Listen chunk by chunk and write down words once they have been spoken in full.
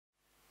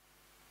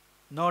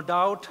No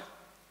doubt,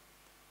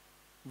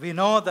 we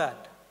know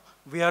that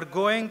we are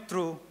going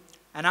through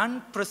an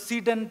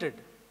unprecedented,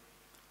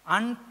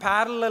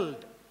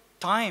 unparalleled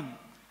time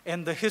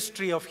in the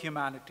history of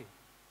humanity.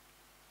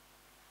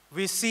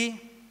 We see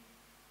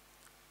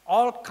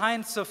all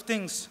kinds of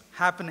things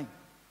happening.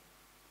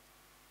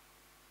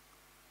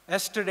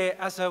 Yesterday,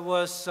 as I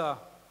was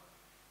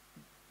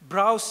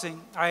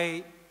browsing,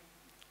 I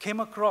came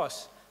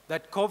across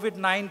that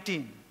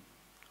COVID-19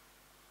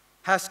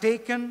 has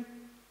taken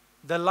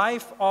the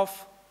life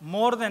of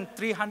more than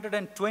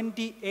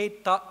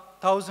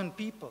 328,000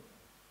 people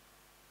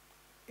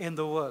in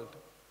the world.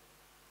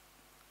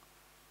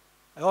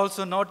 I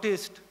also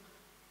noticed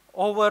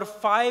over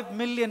 5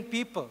 million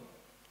people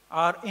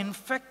are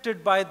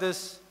infected by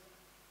this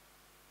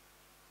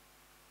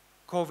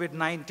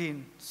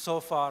COVID-19 so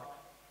far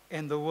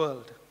in the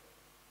world.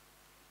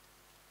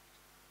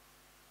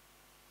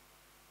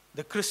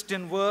 The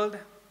Christian world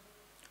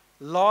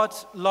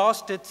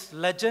lost its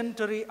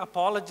legendary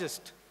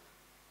apologist,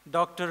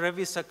 Dr.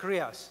 Ravi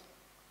Zacharias,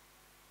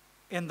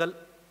 in the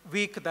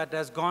week that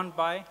has gone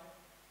by.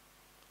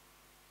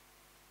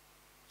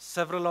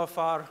 Several of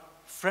our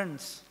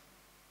friends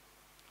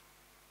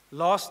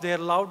lost their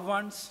loved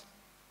ones.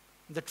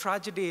 The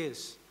tragedy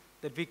is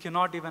that we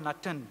cannot even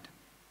attend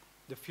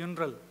the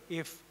funeral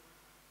if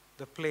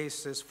the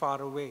place is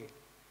far away.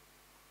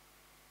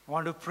 I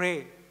want to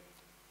pray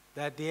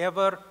that the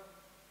ever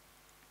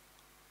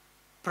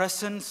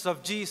presence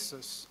of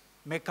Jesus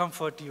may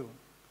comfort you.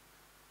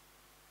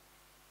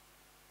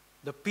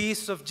 The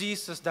peace of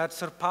Jesus that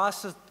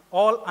surpasses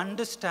all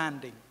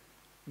understanding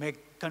may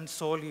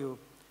console you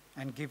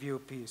and give you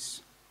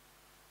peace.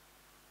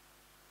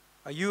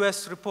 A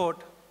U.S.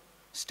 report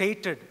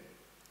stated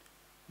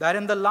that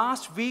in the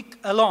last week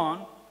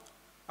alone,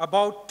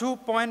 about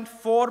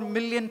 2.4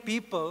 million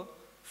people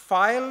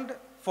filed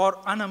for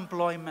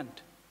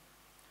unemployment,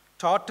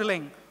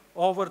 totaling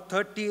over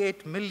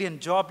 38 million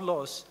job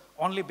loss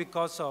only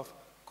because of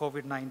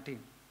COVID-19.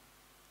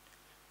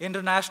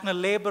 International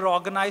Labor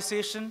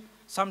Organization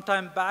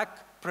sometime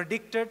back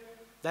predicted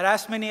that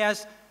as many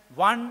as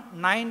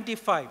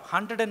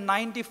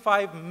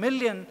 195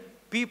 million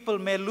people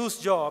may lose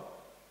job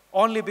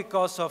only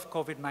because of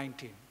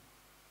COVID-19.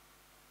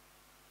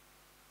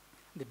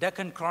 The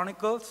Deccan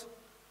Chronicles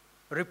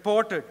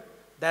reported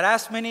that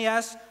as many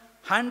as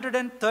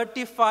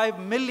 135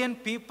 million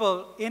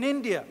people in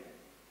India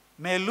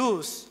may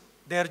lose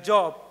their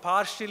job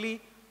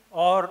partially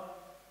or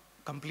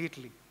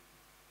completely.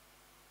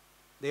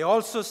 They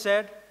also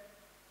said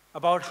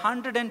about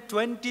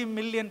 120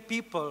 million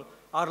people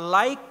are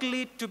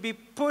likely to be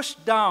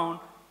pushed down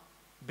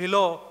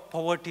below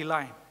poverty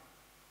line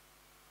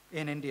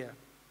in India.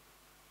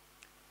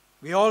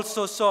 We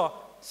also saw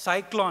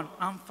Cyclone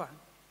Amphan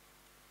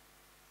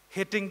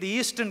hitting the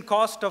eastern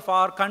coast of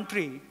our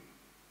country,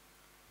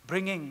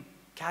 bringing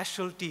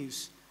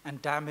casualties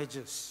and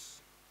damages.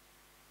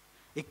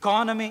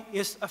 Economy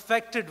is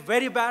affected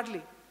very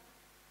badly.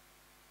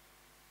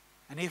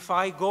 And if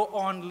I go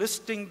on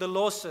listing the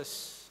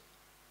losses,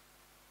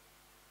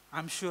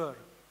 I'm sure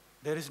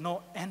there is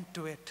no end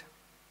to it.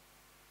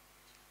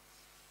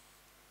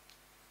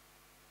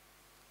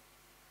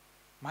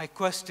 My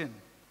question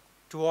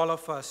to all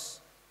of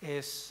us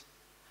is,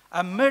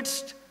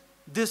 amidst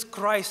this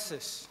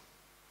crisis,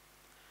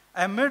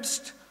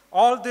 amidst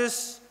all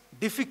these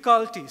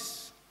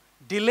difficulties,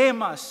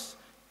 dilemmas,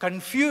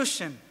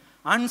 confusion,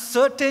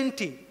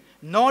 uncertainty,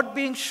 not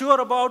being sure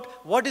about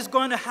what is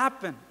going to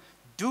happen,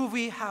 do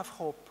we have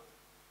hope?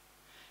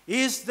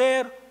 Is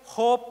there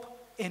hope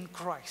in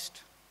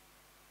Christ?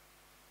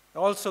 I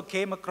also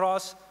came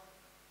across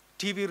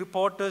TV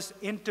reporters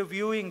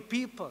interviewing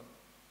people,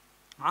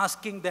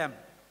 asking them,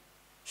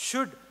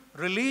 should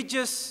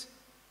religious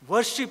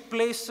worship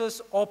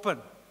places open?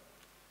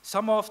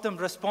 Some of them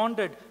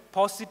responded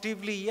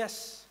positively,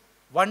 yes.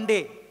 One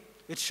day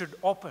it should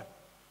open.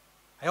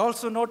 I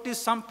also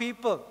noticed some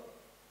people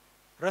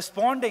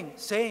responding,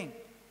 saying,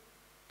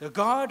 the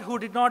God who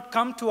did not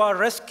come to our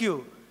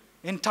rescue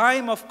in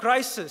time of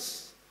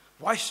crisis,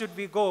 why should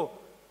we go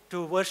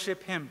to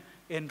worship Him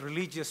in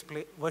religious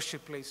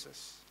worship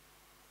places?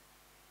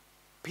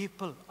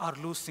 People are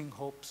losing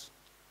hopes.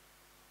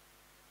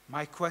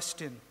 My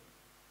question,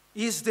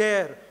 is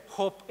there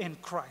hope in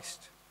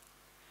Christ?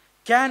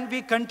 Can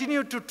we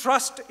continue to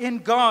trust in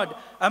God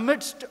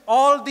amidst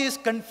all these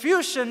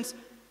confusions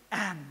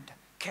and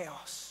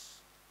chaos?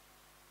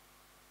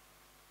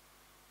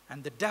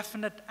 And the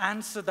definite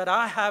answer that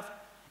I have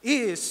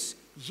is,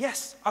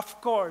 yes, of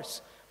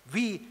course,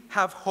 we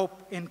have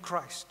hope in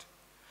Christ.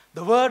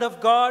 The Word of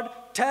God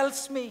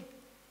tells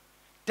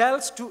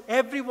to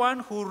everyone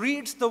who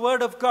reads the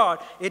Word of God,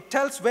 it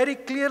tells very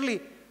clearly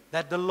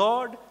that the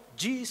Lord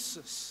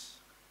Jesus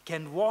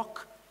can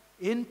walk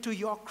into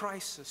your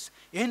crisis,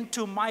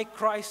 into my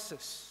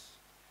crisis,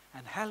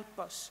 and help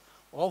us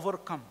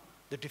overcome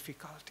the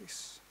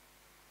difficulties.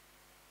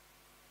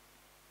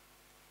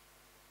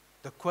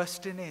 The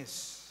question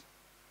is,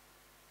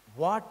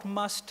 what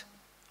must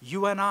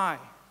you and I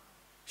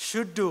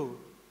should do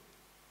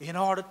in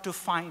order to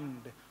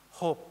find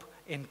hope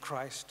in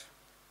Christ.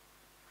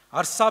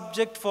 Our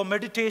subject for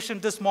meditation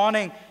this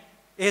morning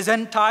is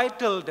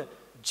entitled,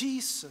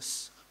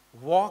 Jesus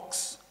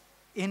Walks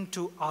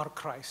into Our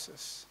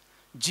Crisis.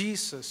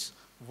 Jesus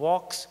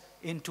walks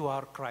into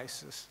our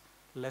crisis.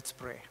 Let's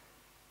pray.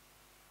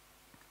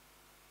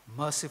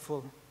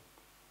 Merciful,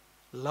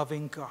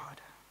 loving God,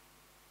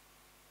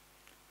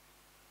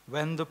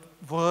 when the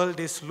world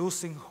is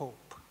losing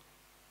hope,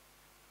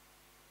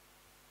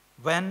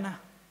 when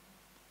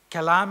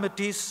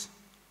calamities,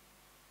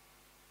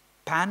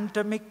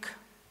 pandemic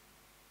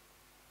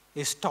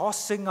is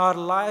tossing our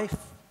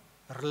life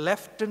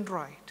left and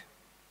right,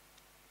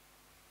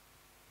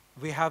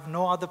 we have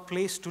no other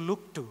place to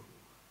look to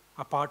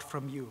apart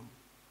from you.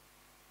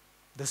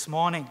 This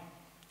morning,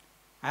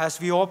 as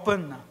we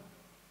open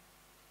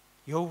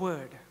your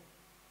word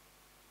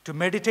to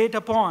meditate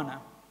upon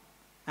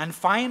and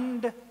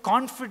find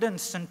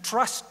confidence and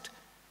trust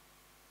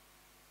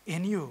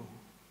in you,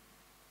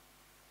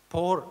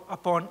 pour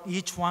upon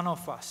each one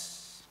of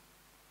us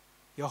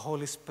your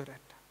Holy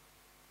Spirit,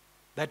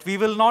 that we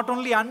will not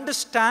only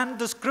understand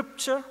the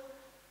scripture,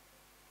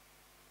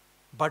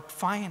 but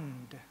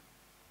find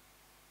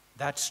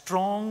that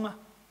strong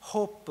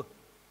hope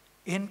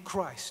in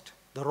Christ,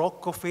 the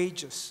rock of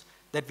ages,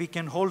 that we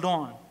can hold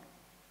on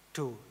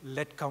to,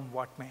 let come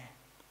what may.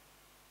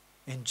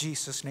 In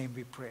Jesus' name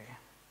we pray.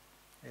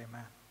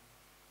 Amen.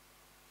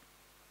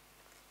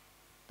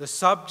 The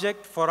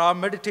subject for our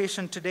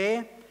meditation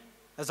today,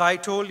 as I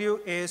told you,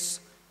 is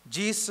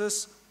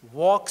Jesus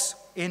walks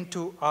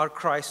into our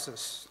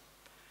crisis.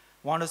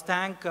 I want to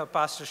thank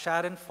Pastor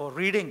Sharon for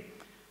reading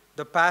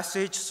the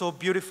passage so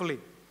beautifully.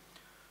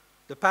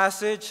 The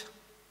passage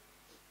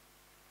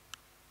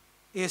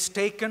is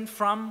taken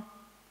from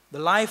the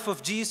life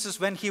of Jesus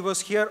when he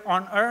was here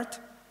on earth,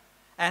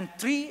 and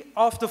 3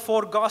 of the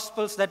 4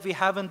 Gospels that we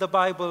have in the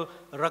Bible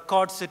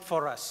records it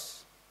for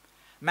us.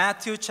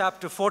 Matthew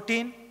chapter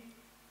 14,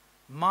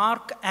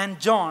 Mark and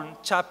John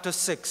chapter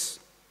 6.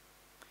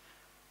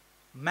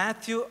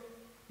 Matthew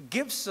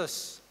gives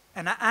us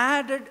an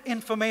added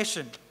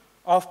information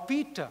of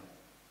Peter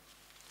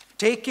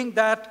taking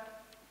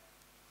that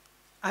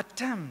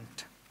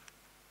attempt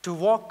to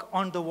walk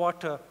on the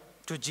water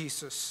to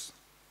Jesus.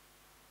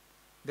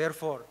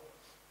 Therefore,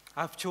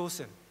 I've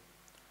chosen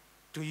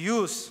to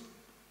use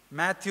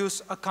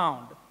Matthew's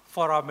account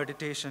for our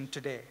meditation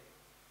today.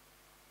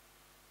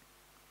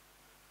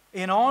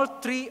 In all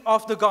 3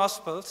 of the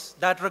Gospels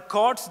that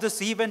records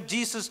this event,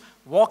 Jesus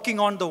walking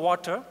on the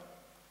water,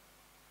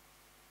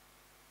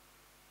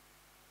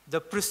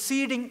 the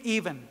preceding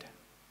event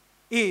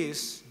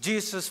is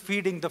Jesus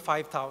feeding the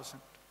 5,000.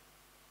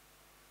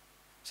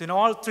 So in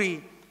all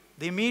 3,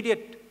 the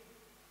immediate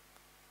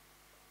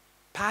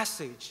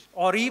passage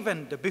or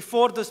event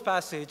before this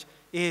passage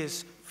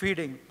is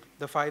feeding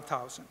the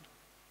 5,000.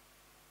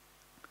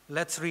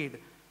 Let's read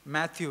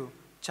Matthew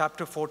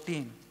chapter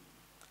 14.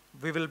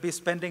 We will be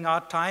spending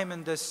our time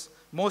in this,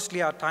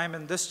 mostly our time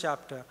in this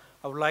chapter.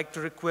 I would like to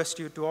request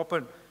you to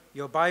open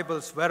your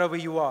Bibles wherever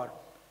you are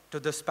to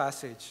this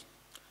passage.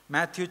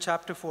 Matthew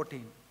chapter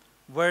 14,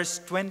 verse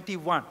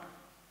 21,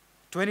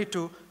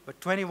 22,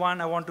 but 21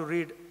 I want to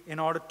read in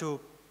order to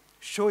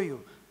show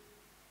you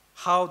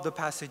how the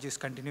passage is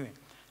continuing.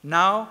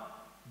 Now,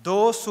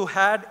 those who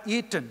had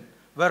eaten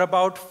were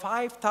about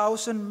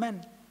 5,000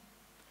 men,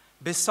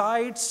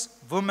 besides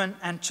women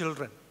and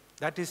children.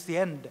 That is the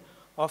end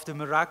of the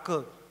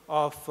miracle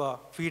of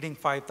feeding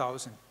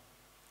 5,000.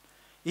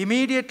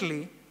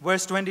 Immediately,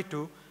 verse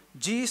 22,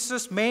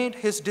 Jesus made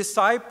his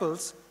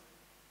disciples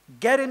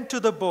get into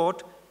the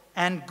boat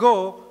and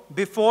go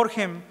before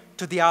him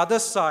to the other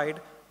side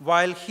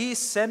while he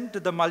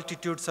sent the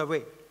multitudes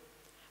away.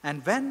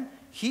 And when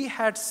he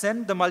had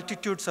sent the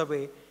multitudes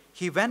away,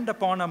 he went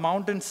upon a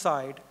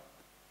mountainside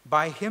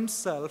by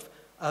himself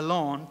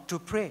alone to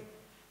pray.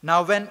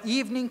 Now when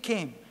evening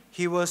came,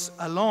 he was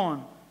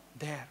alone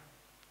there.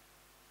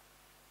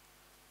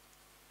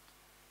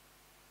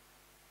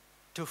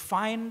 To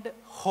find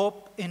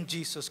hope in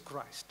Jesus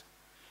Christ,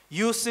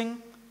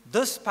 using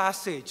this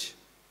passage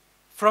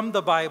from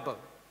the Bible,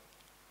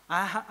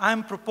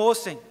 I'm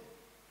proposing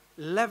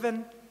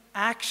 11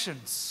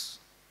 actions.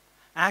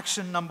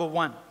 Action number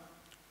 1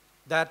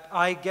 that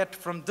I get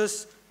from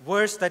this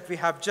verse that we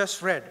have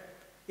just read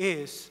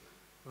is,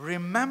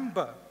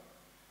 remember,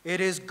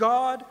 it is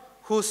God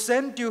who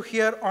sent you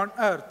here on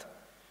earth.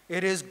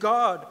 It is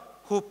God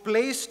who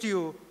placed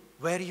you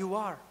where you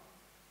are.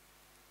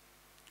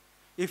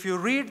 If you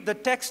read the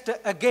text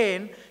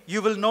again,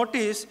 you will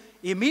notice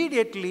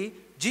immediately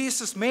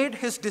Jesus made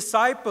his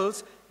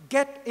disciples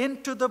get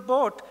into the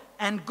boat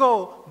and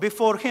go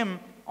before him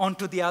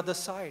onto the other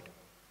side.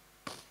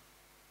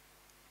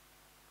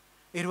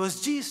 It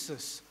was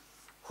Jesus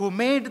who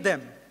made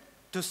them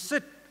to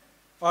sit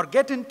or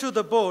get into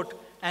the boat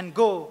and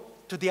go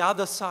to the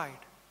other side.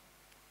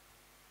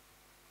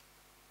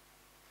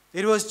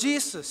 It was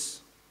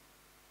Jesus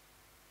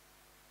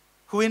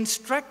who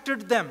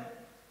instructed them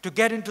to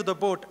get into the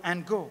boat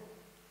and go.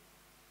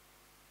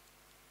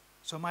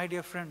 So, my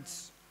dear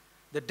friends,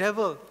 The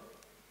devil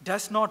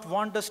does not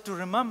want us to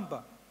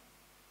remember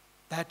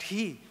that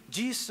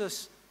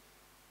Jesus,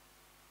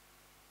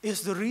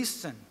 is the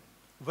reason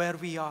where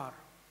we are.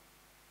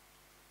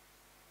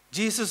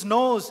 Jesus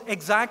knows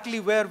exactly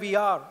where we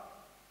are.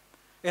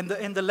 In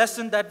the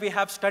lesson that we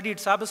have studied,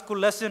 Sabbath school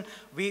lesson,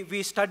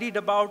 we studied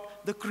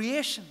about the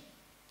creation.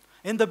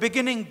 In the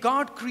beginning,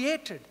 God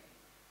created.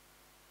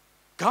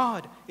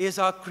 God is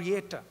our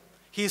creator.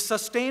 He is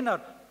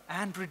sustainer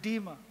and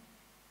redeemer.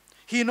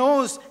 He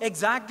knows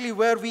exactly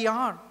where we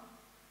are.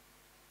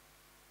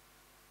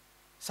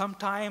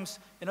 Sometimes,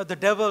 the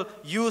devil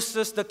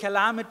uses the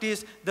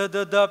calamities,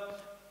 the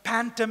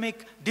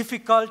pandemic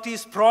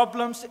difficulties,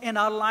 problems in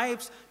our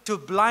lives to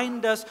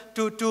blind us,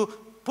 to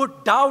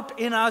put doubt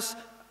in us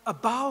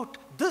about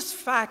this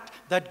fact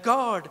that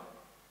God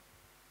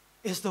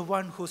is the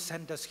one who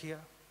sent us here.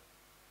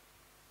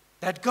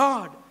 That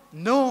God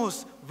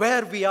knows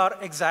where we are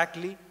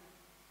exactly.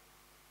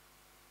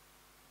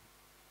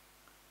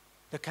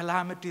 The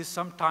calamities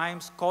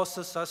sometimes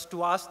causes us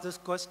to ask this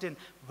question,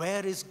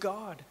 where is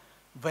God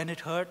when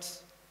it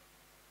hurts?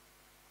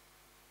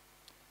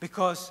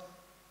 Because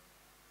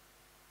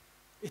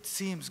it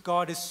seems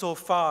God is so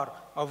far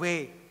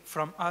away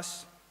from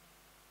us.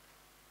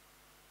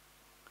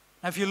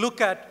 Now, if you look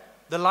at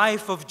the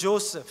life of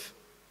Joseph,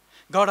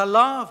 God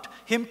allowed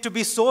him to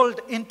be sold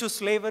into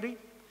slavery.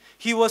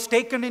 He was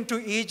taken into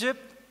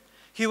Egypt.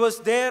 He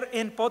was there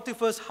in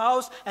Potiphar's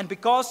house, and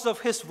because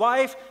of his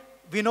wife,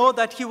 we know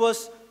that he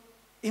was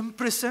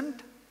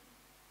imprisoned.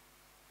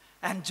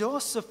 And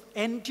Joseph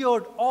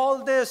endured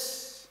all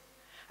this.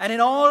 And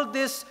in all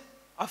these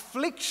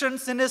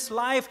afflictions in his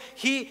life,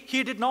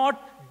 he did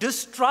not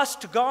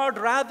distrust God.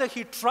 Rather,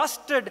 he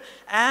trusted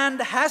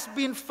and has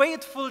been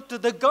faithful to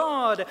the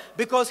God,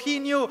 because he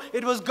knew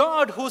it was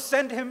God who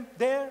sent him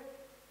there.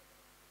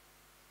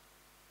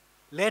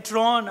 Later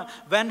on,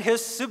 when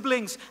his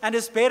siblings and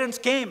his parents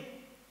came,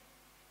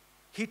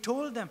 he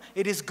told them,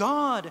 it is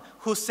God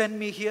who sent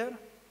me here.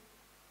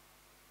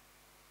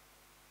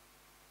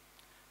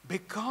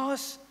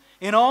 Because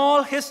in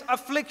all his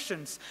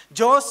afflictions,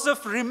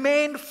 Joseph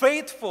remained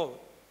faithful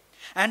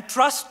and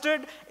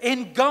trusted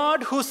in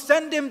God who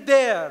sent him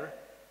there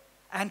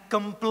and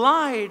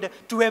complied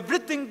to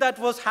everything that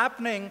was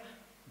happening.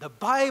 The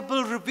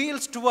Bible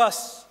reveals to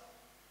us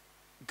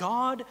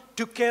God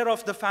took care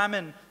of the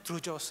famine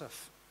through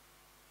Joseph.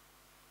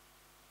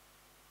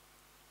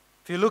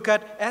 If you look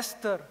at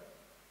Esther,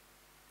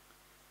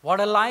 what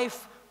a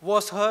life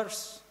was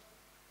hers.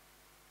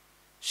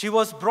 She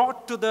was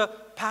brought to the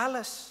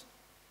palace.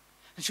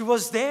 She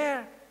was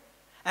there,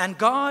 and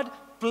God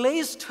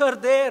placed her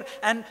there,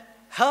 and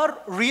her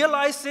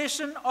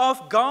realization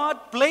of God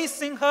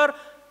placing her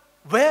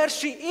where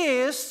she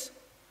is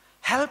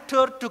helped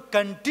her to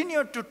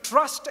continue to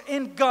trust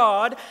in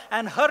God,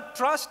 and her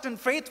trust and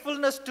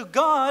faithfulness to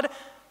God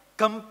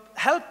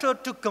helped her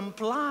to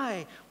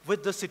comply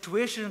with the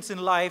situations in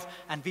life.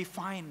 And we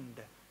find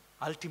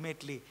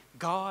ultimately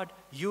God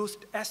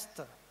used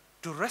Esther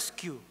to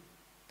rescue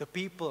the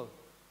people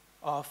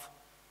of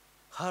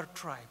her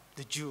tribe,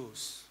 the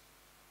Jews.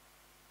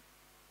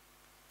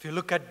 If you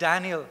look at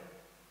Daniel,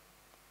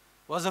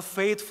 was a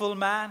faithful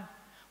man,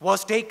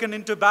 was taken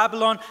into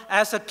Babylon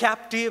as a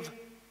captive.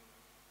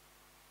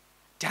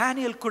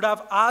 Daniel could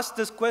have asked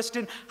this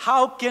question,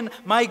 how can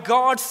my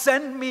God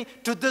send me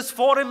to this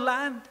foreign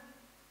land?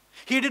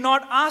 He did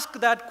not ask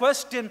that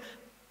question.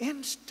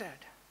 Instead,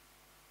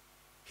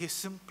 he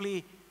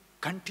simply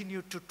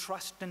continued to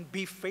trust and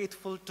be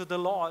faithful to the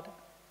Lord.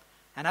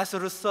 And as a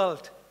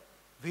result,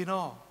 we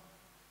know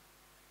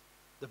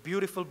the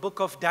beautiful book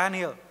of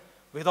Daniel,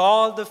 with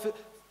all the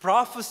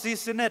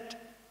prophecies in it,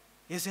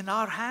 is in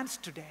our hands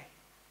today.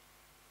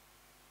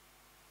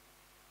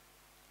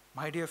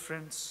 My dear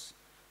friends,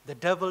 the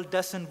devil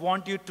doesn't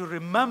want you to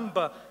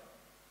remember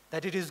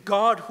that it is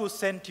God who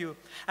sent you.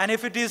 And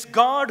if it is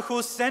God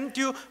who sent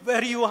you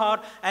where you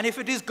are, and if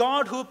it is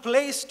God who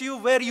placed you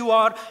where you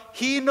are,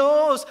 He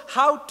knows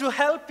how to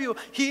help you.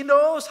 He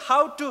knows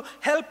how to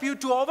help you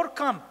to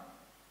overcome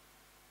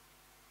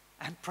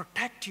and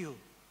protect you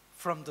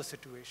from the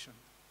situation.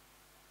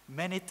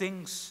 Many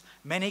things,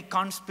 many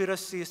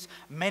conspiracies,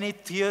 many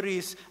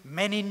theories,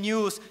 many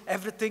news,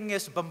 everything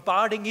is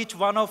bombarding each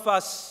one of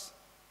us.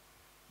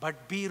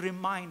 But be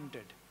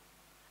reminded,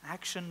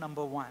 action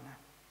number 1,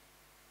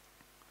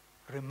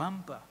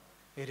 remember,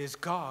 it is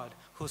God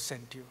who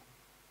sent you.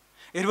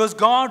 It was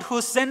God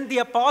who sent the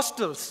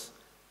apostles.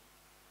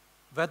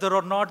 Whether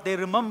or not they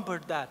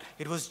remembered that,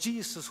 it was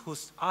Jesus who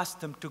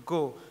asked them to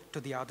go to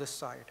the other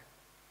side.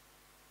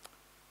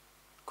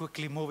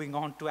 Quickly moving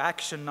on to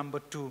action number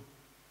 2.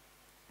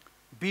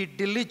 Be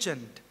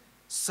diligent,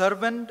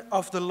 servant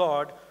of the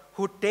Lord,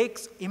 who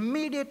takes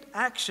immediate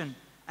action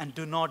and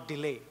do not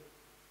delay.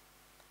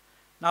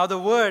 Now the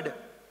word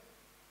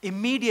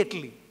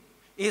immediately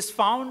is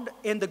found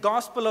in the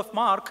Gospel of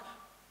Mark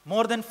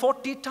more than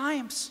 40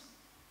 times.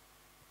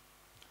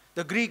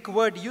 The Greek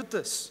word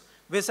euthus,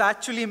 which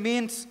actually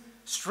means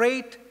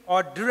straight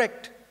or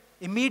direct,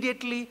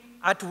 immediately,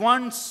 at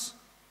once,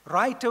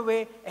 right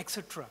away,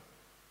 etc.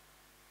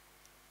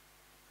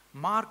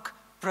 Mark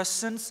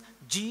presents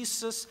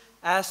Jesus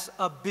as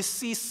a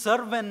busy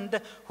servant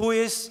who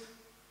is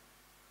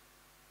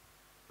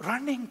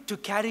running to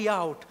carry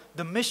out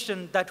the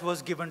mission that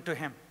was given to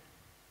him.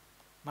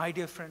 My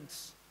dear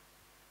friends,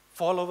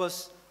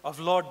 followers of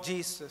Lord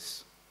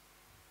Jesus,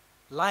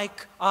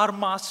 like our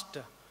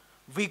Master,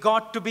 we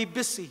got to be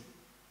busy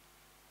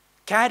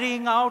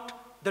carrying out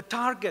the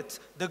targets,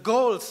 the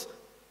goals,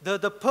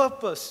 the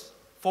purpose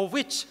for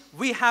which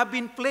we have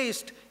been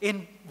placed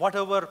in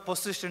whatever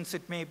positions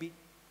it may be.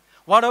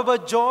 Whatever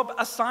job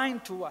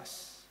assigned to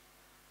us,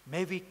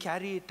 may we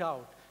carry it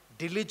out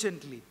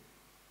diligently.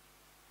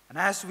 And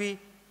as we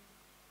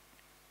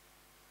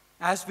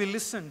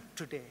listen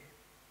today,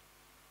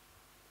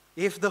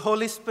 if the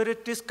Holy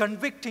Spirit is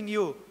convicting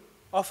you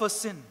of a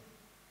sin,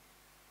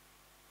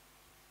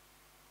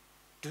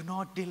 do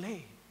not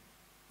delay.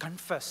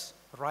 Confess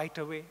right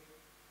away.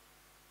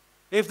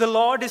 If the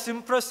Lord is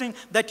impressing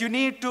that you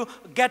need to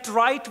get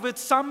right with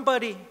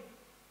somebody,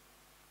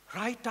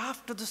 right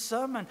after the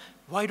sermon,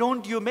 why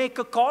don't you make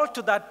a call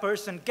to that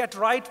person, get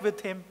right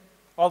with him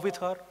or with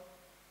her?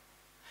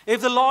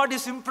 If the Lord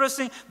is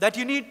impressing that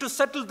you need to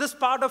settle this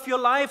part of your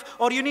life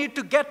or you need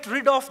to get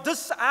rid of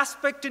this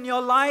aspect in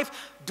your life,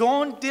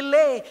 don't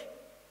delay.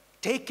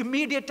 Take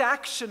immediate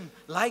action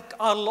like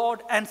our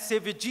Lord and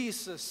Savior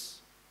Jesus.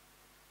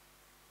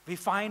 We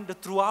find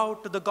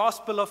throughout the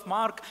Gospel of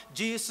Mark,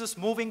 Jesus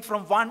moving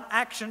from one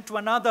action to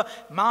another.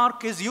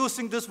 Mark is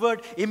using this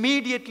word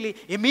immediately,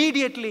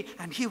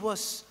 and he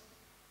was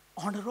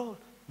on a roll,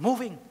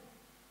 moving.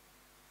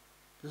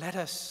 Let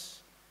us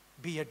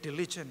be a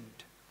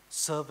diligent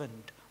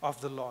servant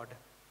of the Lord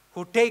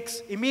who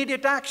takes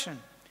immediate action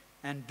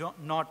and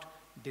not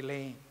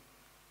delaying.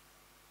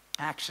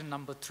 Action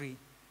number three,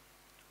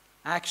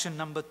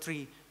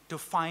 to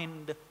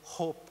find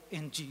hope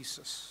in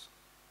Jesus.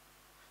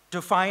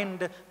 To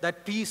find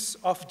that peace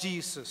of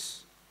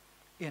Jesus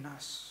in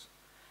us.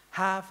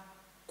 Have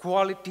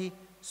quality,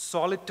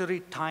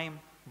 solitary time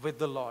with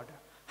the Lord.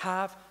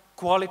 Have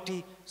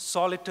quality,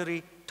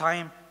 solitary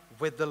time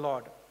with the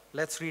Lord.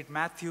 Let's read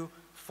Matthew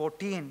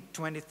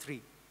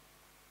 14:23.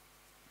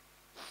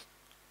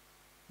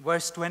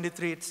 Verse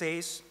 23, it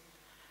says,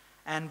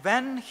 "And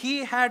when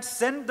he had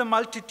sent the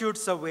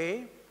multitudes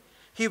away,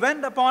 he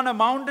went upon a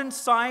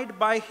mountainside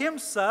by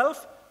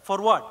himself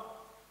for what?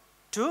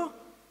 To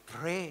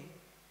pray.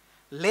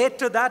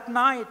 Later that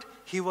night,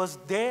 he was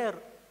there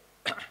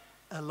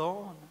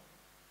alone."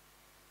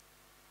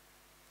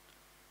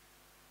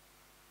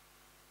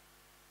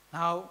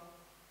 Now,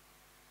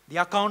 the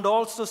account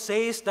also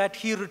says that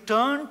he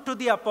returned to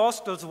the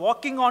apostles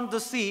walking on the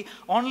sea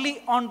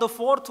only on the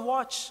fourth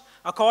watch.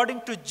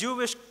 According to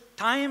Jewish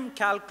time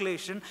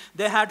calculation,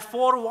 they had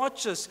 4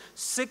 watches,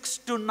 6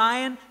 to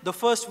 9 the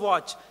first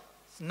watch,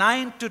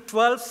 9 to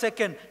 12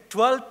 second,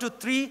 12 to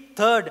 3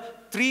 third,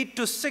 3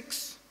 to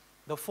 6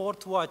 the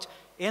fourth watch.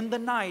 In the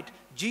night,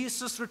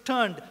 Jesus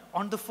returned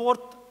on the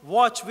fourth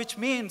watch, which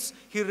means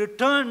he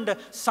returned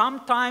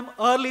sometime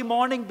early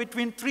morning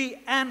between 3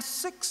 and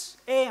 6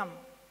 a.m.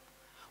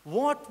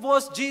 What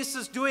was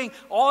Jesus doing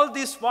all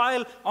this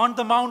while on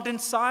the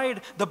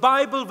mountainside? The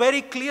Bible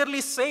very clearly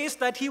says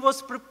that he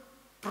was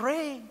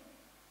praying.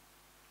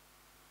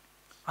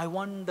 I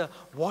wonder,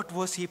 what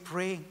was he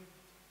praying?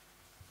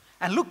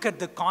 And look at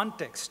the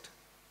context.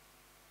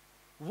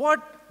 What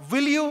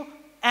will you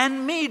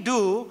and me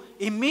do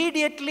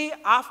immediately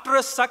after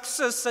a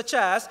success such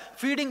as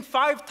feeding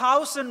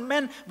 5,000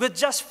 men with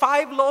just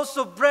 5 loaves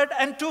of bread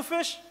and 2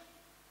 fish?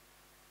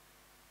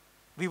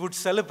 We would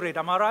celebrate,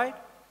 am I right?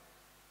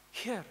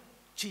 Here,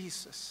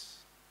 Jesus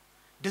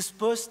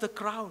dispersed the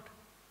crowd,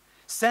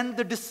 sent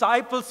the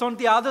disciples on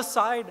the other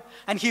side,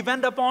 and he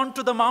went up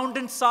onto the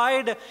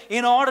mountainside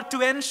in order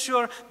to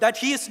ensure that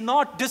he is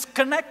not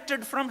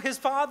disconnected from his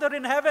Father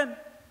in heaven.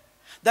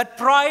 That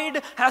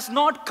pride has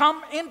not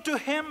come into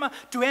him,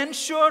 to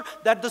ensure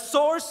that the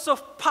source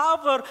of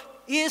power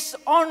is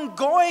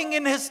ongoing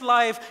in his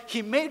life.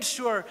 He made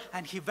sure,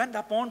 and he went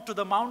up onto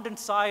the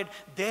mountainside.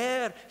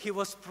 There he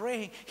was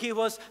praying. He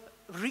was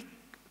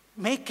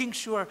making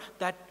sure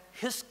that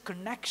his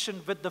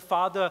connection with the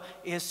Father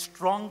is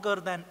stronger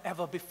than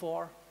ever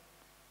before.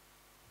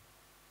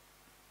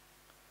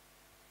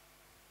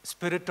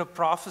 Spirit of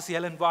Prophecy,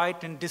 Ellen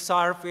White in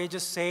Desire of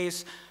Ages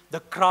says,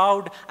 the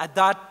crowd at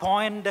that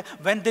point,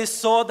 when they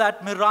saw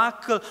that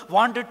miracle,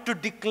 wanted to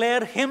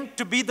declare him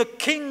to be the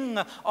king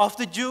of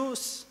the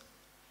Jews.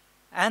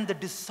 And the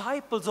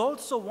disciples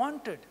also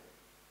wanted.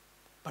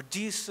 But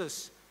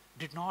Jesus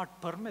did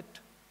not permit.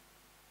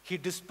 He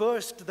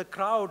dispersed the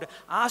crowd,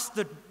 asked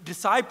the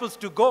disciples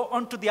to go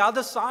onto the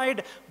other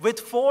side with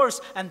force,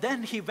 and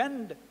then he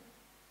went,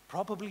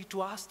 probably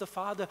to ask the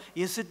Father,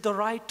 is it the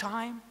right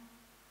time?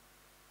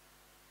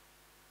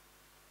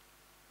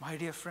 My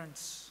dear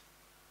friends,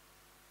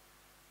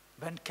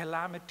 when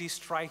calamity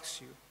strikes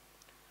you,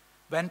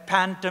 when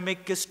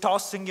pandemic is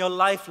tossing your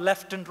life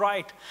left and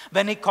right,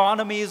 when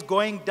economy is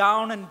going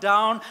down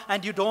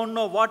and you don't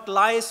know what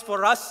lies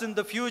for us in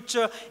the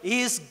future,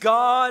 is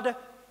God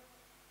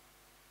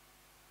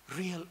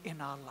real in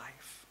our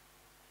life?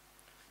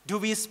 Do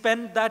we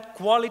spend that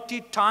quality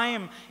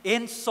time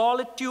in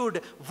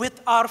solitude with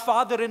our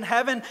Father in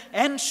heaven,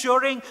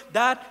 ensuring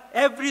that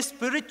every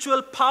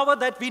spiritual power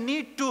that we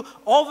need to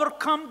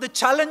overcome the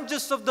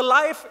challenges of the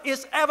life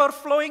is ever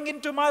flowing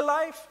into my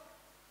life?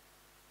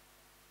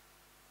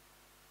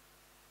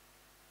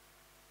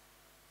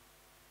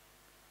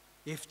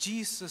 If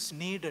Jesus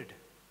needed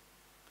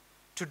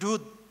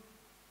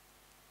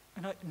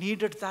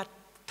that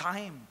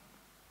time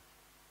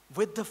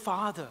with the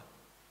Father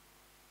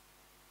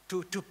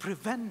to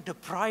prevent the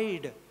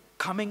pride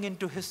coming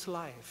into his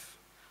life,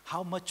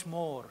 how much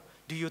more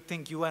do you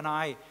think you and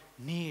I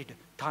need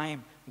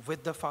time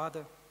with the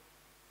Father?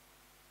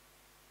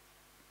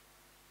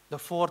 The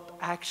fourth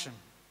action,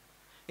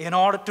 in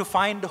order to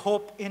find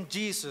hope in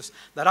Jesus,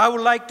 that I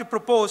would like to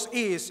propose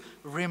is,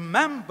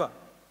 remember,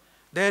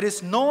 there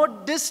is no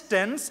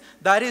distance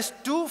that is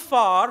too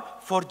far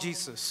for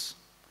Jesus.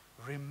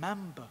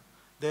 Remember,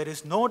 there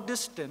is no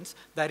distance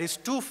that is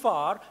too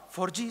far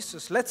for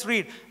Jesus. Let's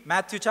read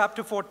Matthew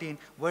chapter 14,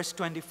 verse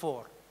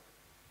 24.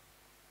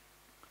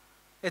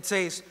 It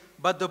says,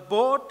 "But the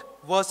boat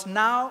was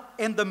now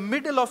in the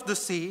middle of the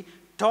sea,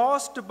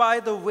 tossed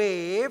by the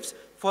waves,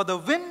 for the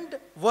wind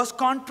was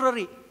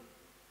contrary."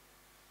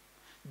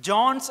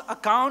 John's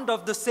account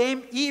of the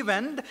same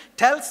event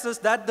tells us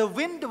that the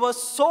wind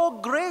was so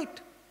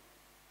great,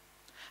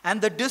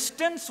 and the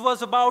distance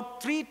was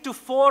about 3 to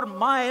 4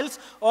 miles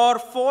or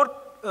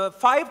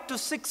 5 to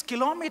 6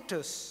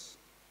 kilometers.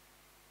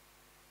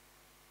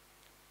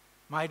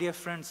 My dear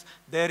friends,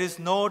 there is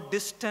no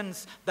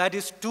distance that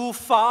is too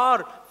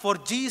far for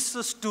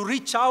Jesus to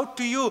reach out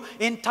to you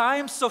in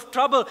times of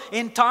trouble,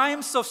 in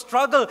times of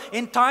struggle,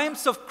 in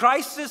times of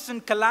crisis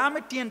and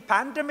calamity and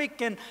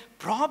pandemic and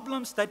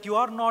problems that you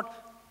are not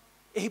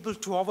able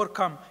to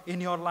overcome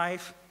in your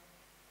life.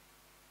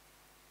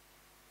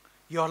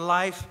 Your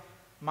life,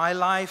 my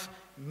life,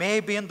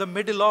 may be in the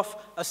middle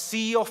of a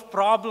sea of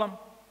problem,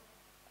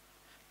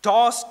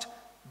 tossed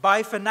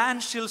by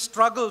financial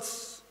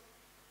struggles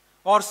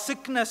or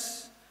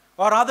sickness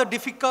or other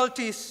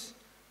difficulties,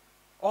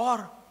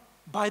 or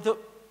by the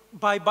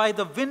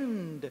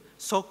wind,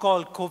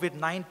 so-called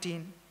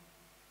COVID-19,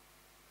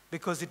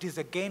 because it is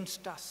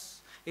against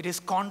us. It is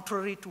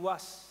contrary to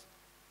us.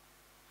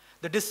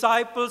 The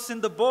disciples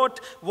in the boat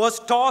was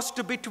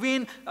tossed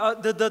between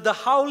the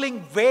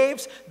howling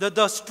waves.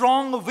 The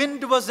strong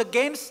wind was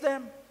against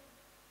them.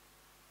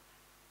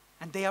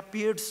 And they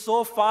appeared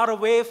so far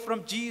away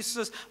from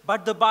Jesus,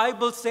 but the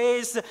Bible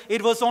says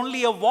it was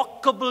only a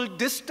walkable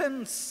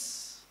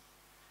distance.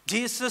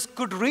 Jesus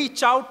could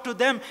reach out to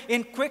them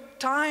in quick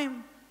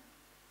time.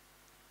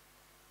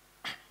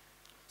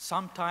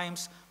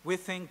 Sometimes we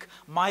think,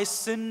 my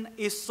sin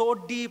is so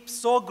deep,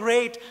 so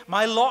great,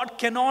 my Lord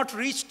cannot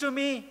reach to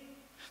me.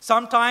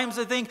 Sometimes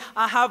I think,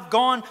 I have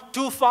gone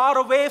too far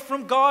away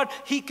from God,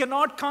 He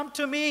cannot come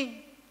to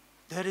me.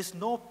 There is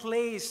no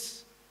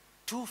place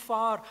too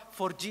far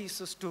for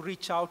Jesus to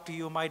reach out to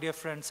you, my dear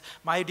friends.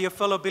 My dear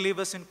fellow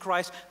believers in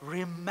Christ,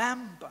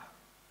 remember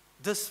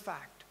this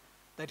fact,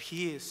 that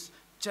He is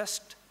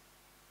just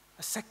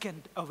a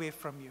second away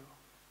from you,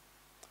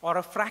 or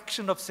a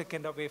fraction of a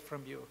second away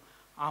from you.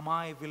 Am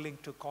I willing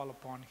to call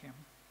upon Him?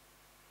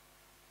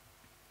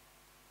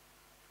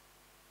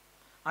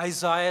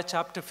 Isaiah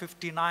chapter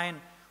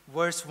 59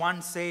 verse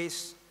 1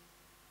 says,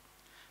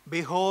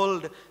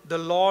 "Behold, the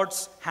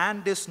Lord's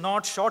hand is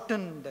not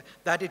shortened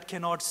that it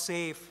cannot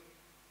save,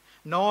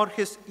 nor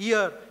His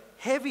ear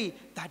heavy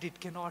that it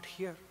cannot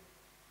hear."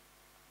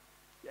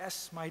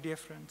 Yes, my dear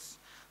friends,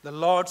 the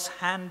Lord's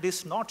hand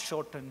is not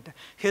shortened.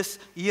 His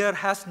ear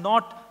has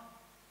not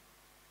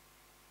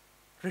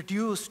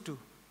reduced to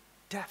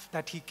deaf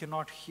that He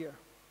cannot hear.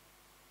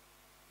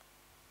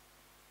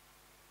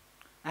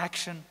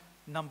 Action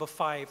number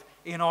 5,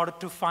 in order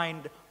to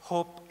find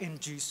hope in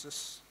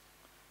Jesus.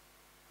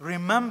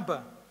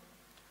 Remember,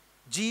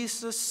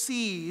 Jesus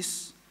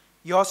sees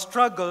your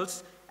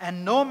struggles,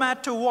 and no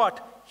matter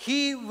what,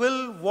 He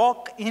will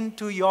walk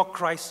into your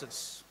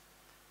crisis.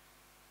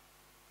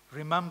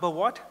 Remember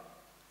what?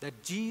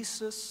 That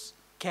Jesus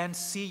can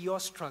see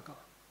your struggle.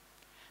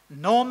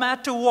 No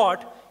matter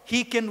what,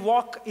 He can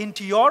walk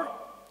into your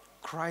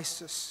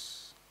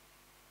crisis.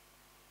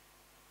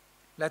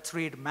 Let's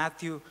read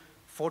Matthew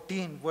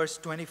 14, verse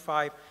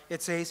 25,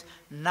 it says,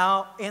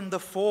 "Now in the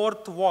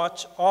 4th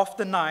watch of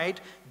the night,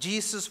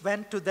 Jesus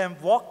went to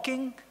them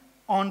walking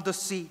on the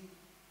sea."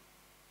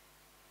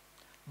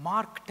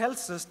 Mark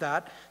tells us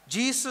that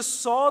Jesus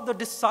saw the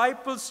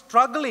disciples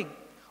struggling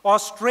or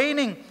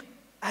straining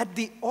at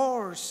the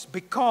oars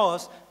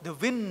because the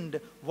wind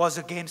was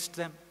against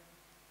them.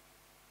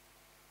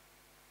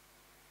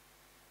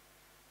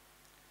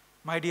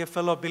 My dear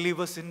fellow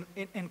believers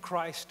in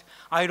Christ,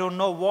 I don't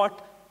know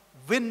what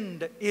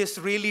wind is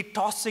really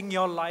tossing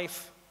your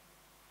life,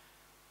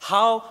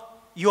 how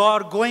you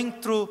are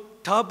going through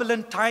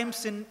turbulent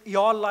times in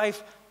your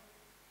life,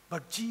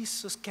 but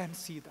Jesus can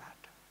see that.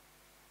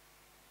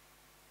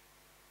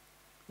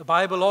 The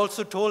Bible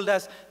also told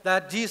us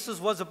that Jesus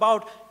was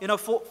about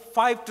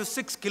 5 to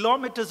 6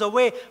 kilometers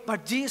away,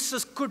 but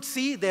Jesus could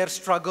see their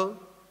struggle.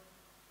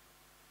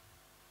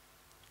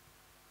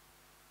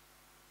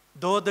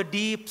 Though the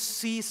deep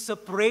sea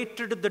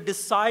separated the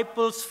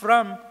disciples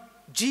from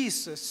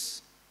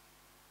Jesus,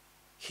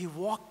 he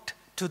walked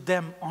to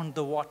them on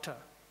the water.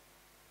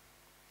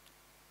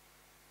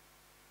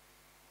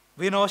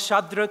 We know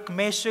Shadrach,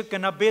 Meshach,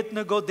 and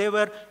Abednego, they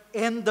were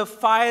in the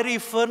fiery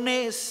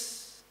furnace.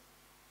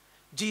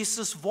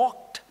 Jesus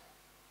walked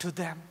to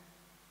them.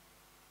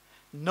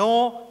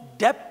 No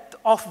depth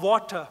of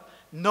water,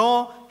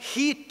 no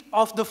heat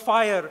of the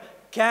fire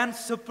can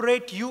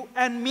separate you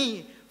and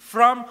me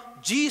from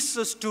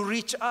Jesus to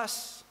reach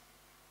us.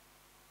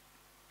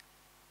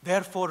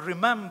 Therefore,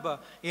 remember,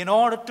 in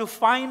order to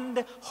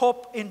find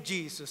hope in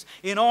Jesus,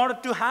 in order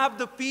to have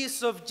the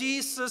peace of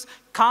Jesus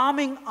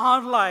calming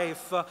our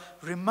life,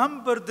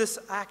 remember this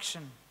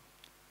action,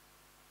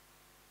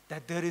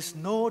 that there is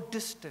no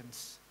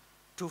distance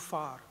too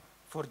far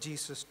for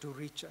Jesus to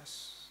reach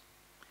us.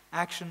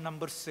 Action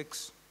number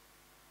 6.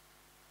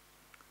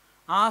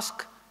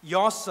 Ask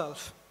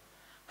yourself,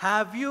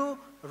 have you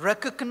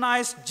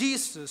recognized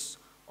Jesus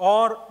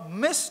or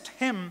missed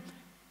him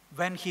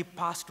when he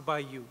passed by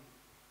you?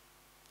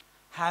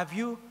 Have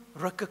you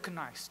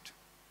recognized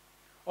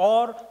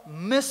or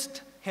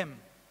missed him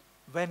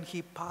when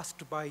he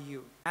passed by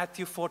you?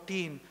 Matthew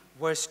 14,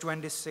 verse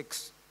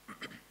 26.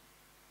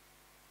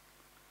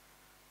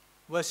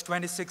 Verse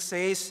 26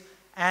 says,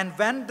 and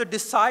when the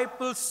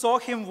disciples saw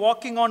him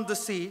walking on the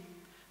sea,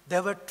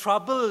 they were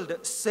troubled,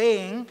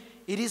 saying,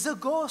 it is a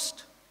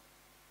ghost.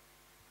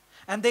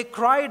 And they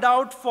cried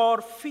out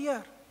for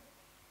fear.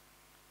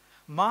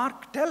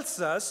 Mark tells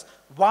us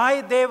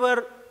why they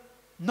were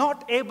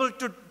not able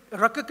to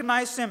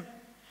recognize him.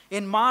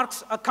 In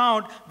Mark's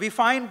account, we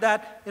find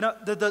that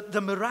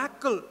the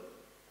miracle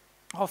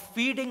of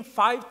feeding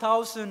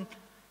 5,000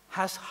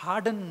 has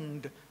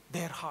hardened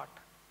their heart.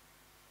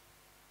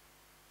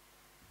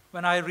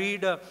 When I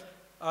read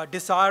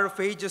Desire of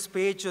Ages,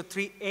 page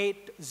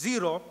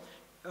 380,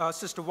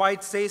 Sister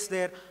White says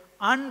there,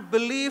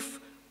 unbelief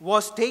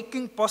was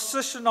taking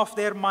possession of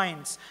their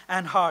minds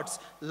and hearts.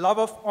 Love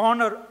of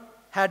honor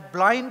had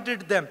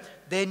blinded them.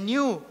 They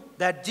knew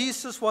that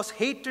Jesus was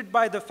hated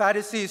by the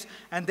Pharisees,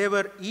 and they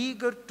were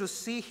eager to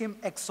see him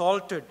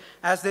exalted,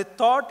 as they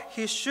thought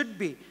he should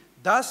be.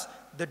 Thus,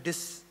 the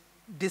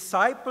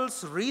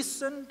disciples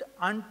reasoned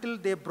until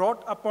they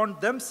brought upon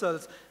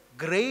themselves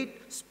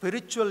great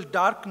spiritual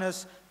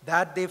darkness,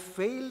 that they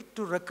failed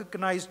to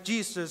recognize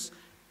Jesus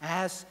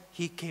as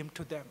he came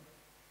to them.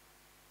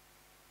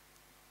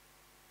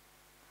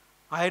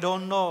 I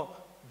don't know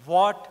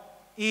what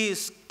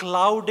is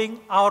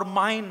clouding our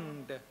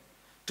mind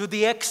to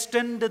the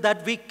extent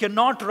that we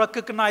cannot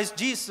recognize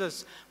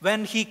Jesus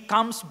when he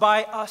comes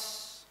by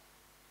us.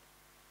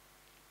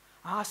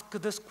 Ask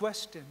this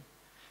question.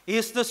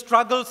 Is the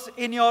struggles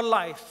in your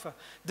life,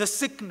 the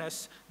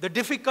sickness, the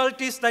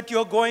difficulties that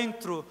you're going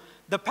through,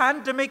 the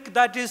pandemic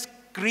that is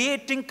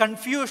creating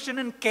confusion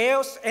and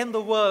chaos in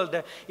the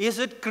world, is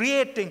it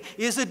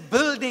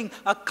building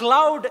a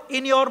cloud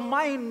in your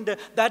mind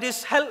that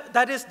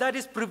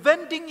is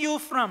preventing you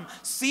from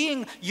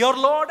seeing your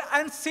Lord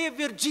and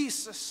Savior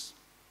Jesus?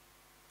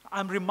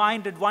 I'm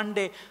reminded one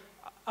day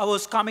I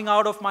was coming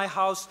out of my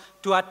house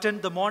to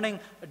attend the morning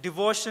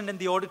devotion in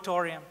the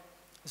auditorium.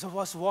 As I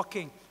was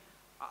walking,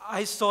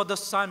 I saw the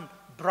sun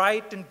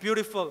bright and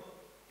beautiful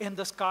in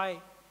the sky.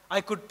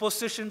 I could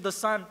position the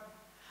sun.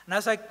 And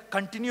as I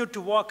continued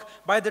to walk,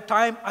 by the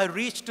time I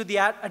reached to the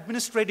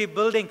administrative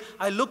building,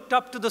 I looked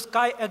up to the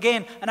sky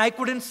again, and I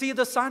couldn't see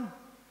the sun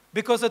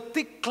because a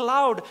thick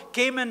cloud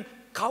came and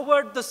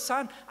covered the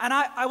sun. And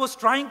I was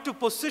trying to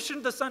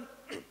position the sun.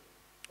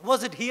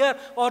 Was it here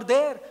or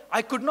there?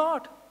 I could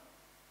not.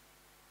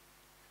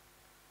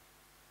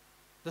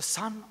 The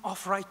Son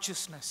of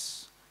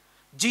Righteousness,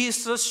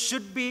 Jesus,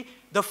 should be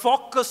the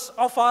focus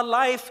of our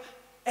life,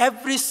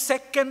 every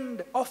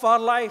second of our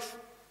life.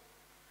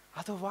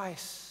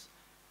 Otherwise,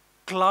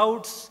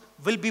 clouds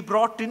will be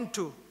brought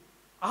into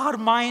our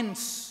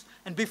minds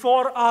and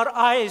before our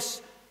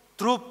eyes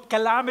through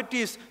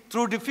calamities,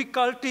 through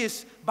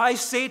difficulties by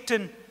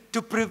Satan,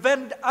 to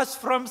prevent us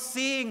from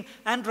seeing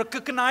and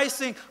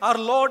recognizing our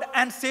Lord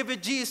and Savior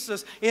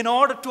Jesus. In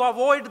order to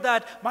avoid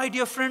that, my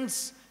dear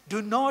friends,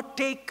 do not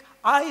take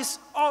eyes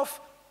off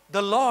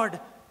the Lord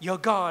your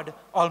God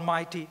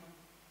Almighty.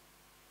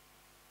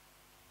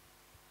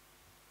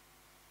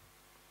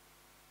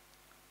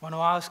 I want to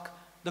ask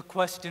the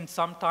question,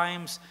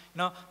 sometimes,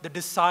 the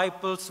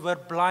disciples were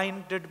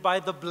blinded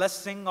by the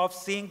blessing of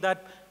seeing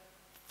that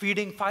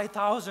feeding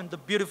 5,000, the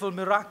beautiful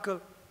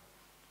miracle.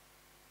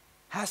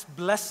 Has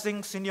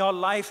blessings in your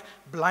life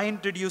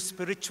blinded you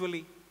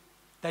spiritually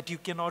that you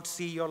cannot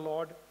see your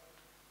Lord?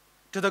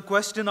 To the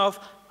question of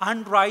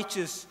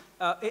unrighteous,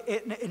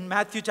 in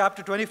Matthew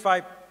chapter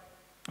 25,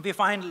 We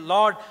find,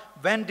 Lord,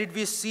 when did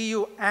we see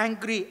you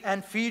angry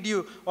and feed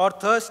you, or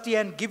thirsty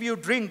and give you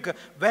drink?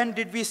 When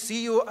did we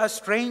see you a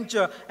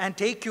stranger and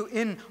take you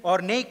in,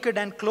 or naked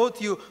and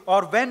clothe you?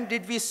 Or when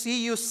did we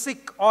see you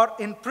sick or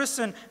in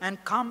prison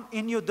and come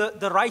in you?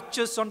 The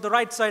righteous on the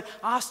right side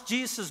ask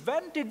Jesus,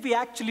 when did we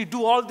actually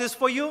do all this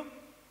for you?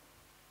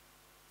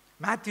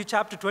 Matthew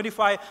chapter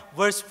 25,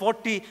 verse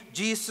 40,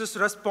 Jesus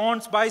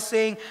responds by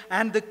saying,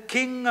 "And the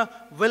king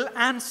will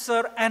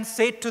answer and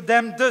say to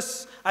them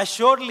this,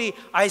 assuredly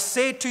I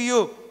say to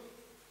you,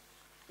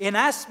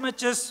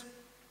 inasmuch as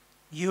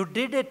you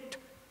did it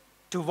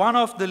to one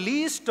of the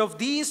least of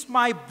these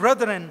my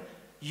brethren,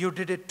 you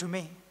did it to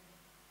me."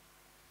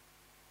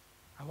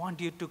 I want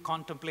you to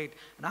contemplate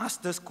and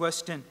ask this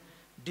question: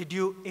 did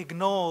you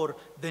ignore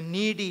the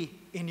needy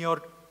in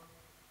your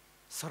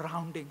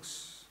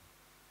surroundings?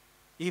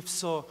 If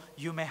so,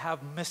 you may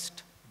have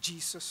missed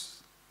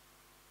Jesus.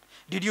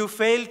 Did you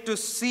fail to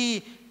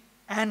see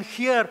and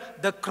hear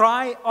the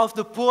cry of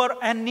the poor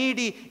and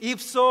needy?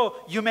 If so,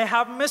 you may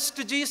have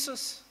missed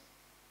Jesus.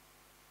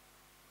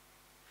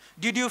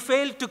 Did you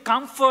fail to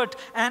comfort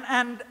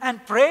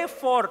and pray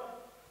for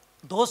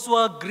those who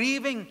are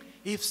grieving?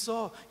 If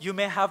so, you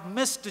may have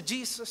missed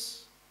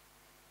Jesus.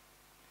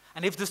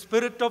 And if the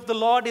Spirit of the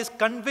Lord is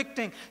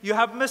convicting, you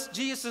have missed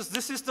Jesus,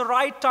 this is the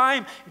right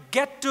time.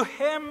 Get to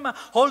Him,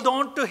 hold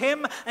on to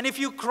Him. And if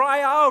you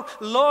cry out,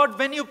 "Lord,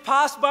 when you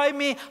passed by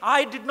me,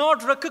 I did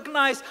not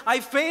recognize, I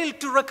failed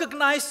to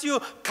recognize you,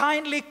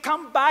 kindly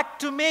come back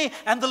to me,"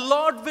 and the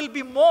Lord will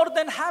be more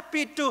than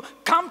happy to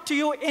come to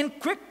you in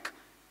quick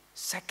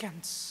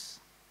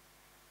seconds.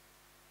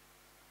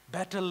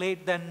 Better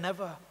late than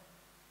never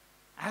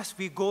as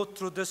we go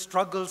through the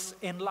struggles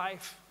in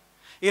life,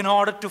 in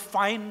order to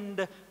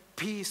find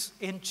peace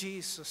in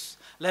Jesus.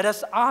 Let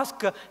us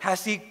ask,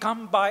 has He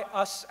come by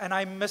us and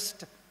I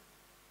missed?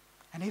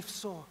 And if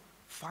so,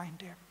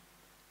 find Him.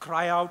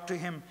 Cry out to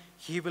Him.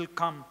 He will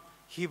come.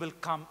 He will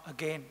come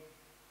again.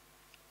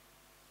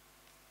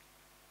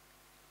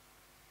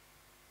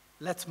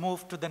 Let's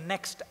move to the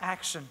next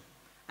action.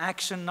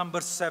 Action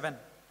number 7.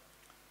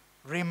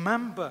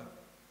 Remember,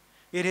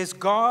 it is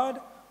God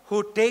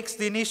who takes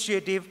the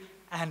initiative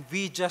and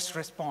we just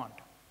respond.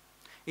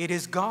 It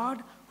is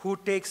God who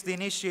takes the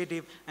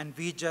initiative and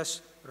we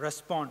just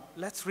respond.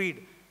 Let's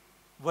read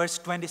verse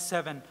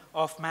 27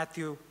 of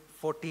Matthew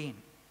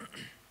 14.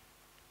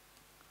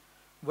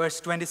 Verse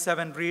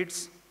 27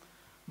 reads,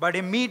 "But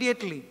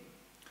immediately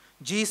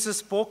Jesus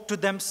spoke to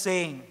them,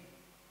 saying,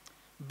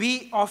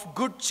 'Be of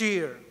good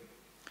cheer.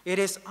 It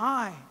is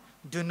I.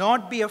 Do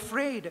not be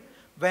afraid.'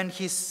 When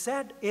He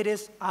said, 'It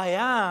is I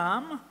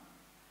am,'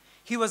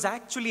 He was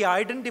actually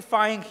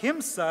identifying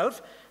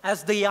Himself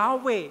as the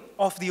Yahweh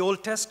of the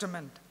Old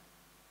Testament.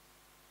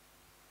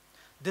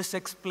 This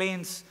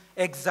explains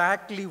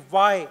exactly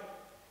why,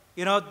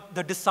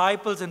 the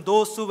disciples and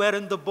those who were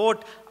in the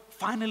boat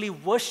finally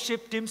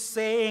worshipped Him,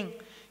 saying,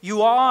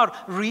 'You are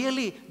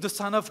really the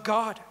Son of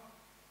God.'"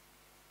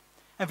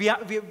 And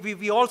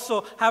we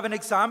also have an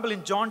example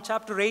in John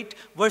chapter 8,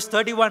 verse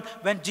 31,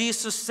 when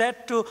Jesus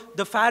said to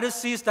the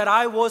Pharisees that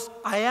I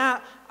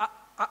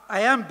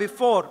am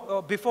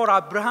before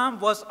Abraham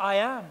was I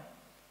am.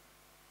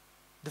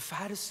 The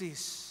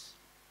Pharisees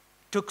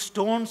took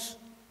stones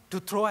to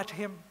throw at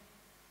Him.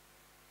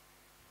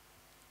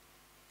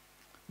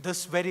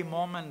 This very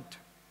moment,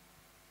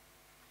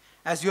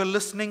 as you're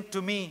listening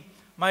to me,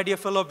 my dear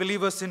fellow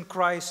believers in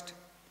Christ,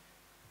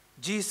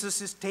 Jesus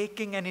is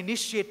taking an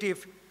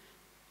initiative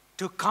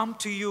to come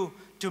to you,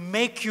 to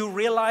make you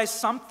realize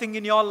something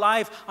in your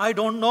life. I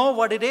don't know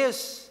what it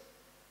is.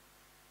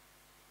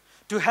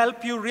 To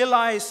help you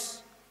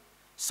realize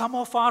some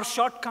of our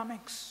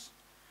shortcomings.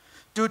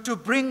 To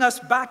bring us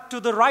back to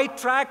the right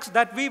tracks,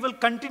 that we will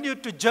continue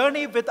to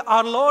journey with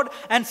our Lord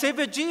and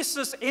Savior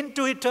Jesus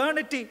into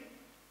eternity.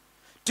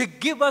 To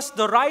give us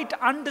the right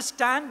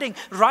understanding,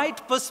 right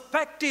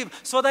perspective,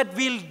 so that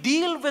we'll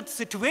deal with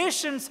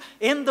situations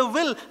in the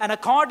will and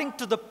according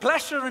to the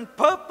pleasure and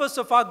purpose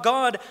of our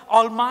God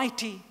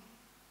Almighty.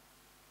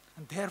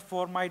 And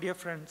therefore, my dear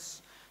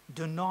friends,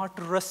 do not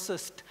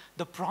resist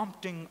the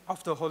prompting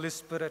of the Holy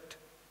Spirit.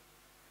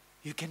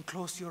 You can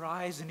close your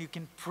eyes and you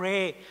can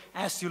pray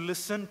as you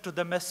listen to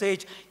the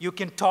message. You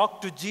can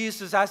talk to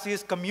Jesus as He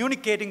is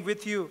communicating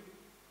with you.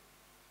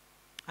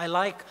 I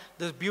like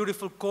this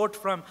beautiful quote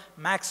from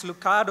Max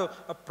Lucado,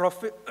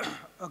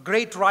 a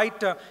great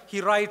writer. He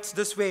writes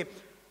this way: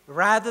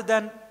 "Rather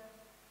than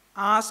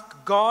ask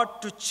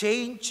God to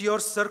change your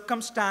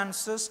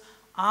circumstances,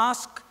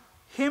 ask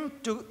Him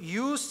to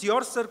use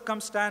your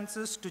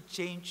circumstances to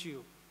change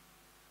you."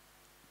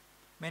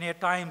 Many a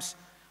times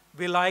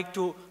we like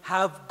to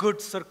have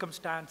good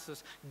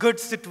circumstances, good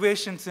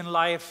situations in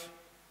life.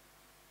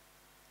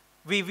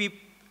 We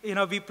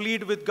we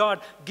plead with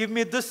God, give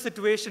me this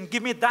situation,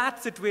 give me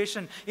that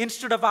situation.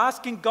 Instead of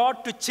asking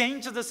God to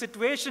change the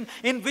situation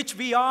in which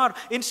we are,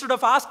 instead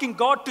of asking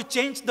God to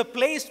change the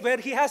place where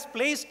He has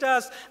placed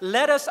us,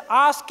 let us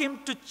ask Him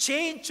to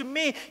change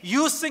me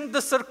using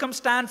the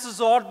circumstances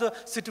or the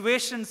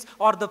situations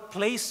or the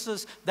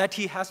places that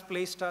He has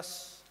placed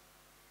us.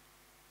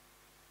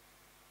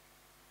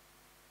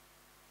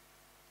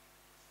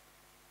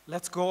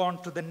 Let's go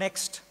on to the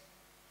next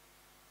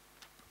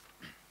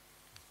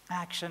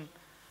action.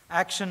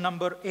 Action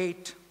number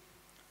 8.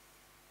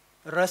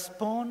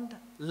 Respond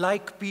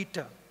like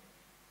Peter,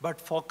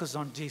 but focus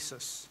on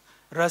Jesus.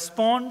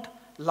 Respond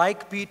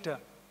like Peter,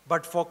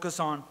 but focus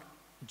on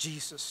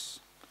Jesus.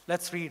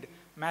 Let's read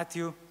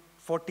Matthew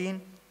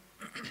 14,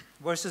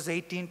 verses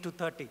 18 to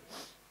 30.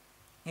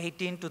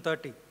 18 to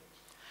 30.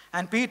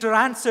 And Peter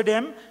answered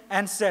him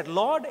and said,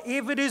 Lord,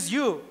 if it is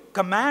you,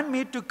 command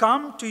me to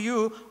come to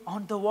you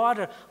on the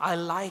water. I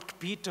like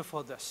Peter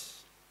for this.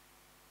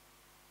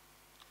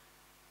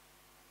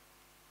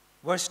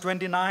 Verse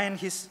 29,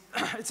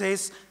 it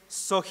says,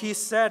 so he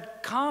said,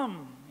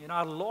 come.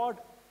 Our Lord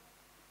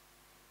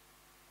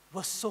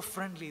was so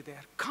friendly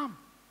there. Come.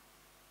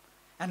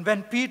 And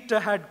when Peter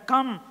had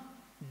come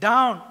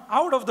down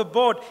out of the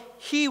boat,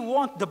 he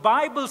walked, the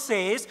Bible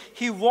says,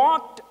 he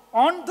walked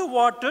on the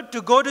water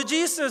to go to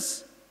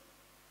Jesus.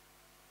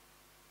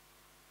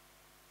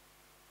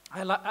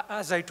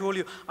 As I told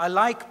you, I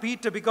like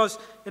Peter because,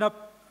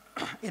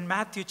 in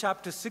Matthew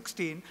chapter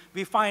 16,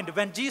 we find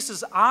when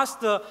Jesus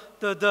asked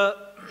the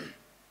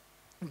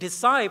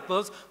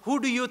disciples, who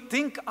do you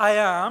think I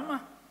am?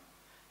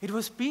 It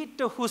was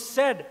Peter who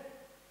said,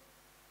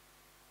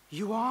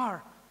 you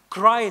are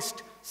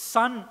Christ,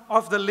 Son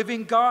of the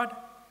living God.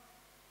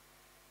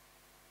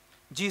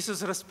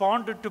 Jesus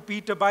responded to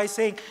Peter by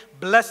saying,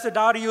 blessed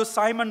are you,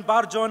 Simon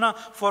Bar-Jonah,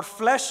 for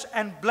flesh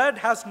and blood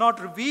has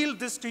not revealed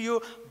this to you,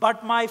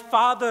 but my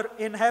Father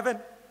in heaven.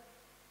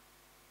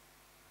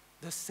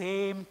 The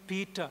same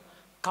Peter,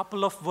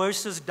 couple of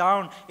verses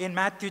down in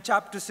Matthew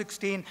chapter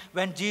 16,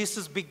 when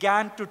Jesus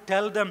began to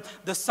tell them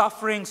the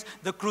sufferings,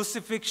 the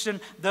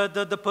crucifixion,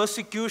 the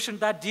persecution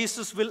that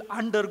Jesus will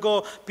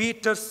undergo,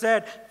 Peter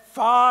said,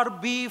 far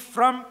be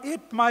from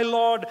it, my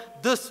Lord,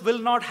 this will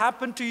not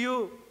happen to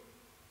you.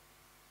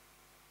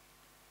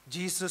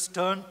 Jesus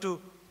turned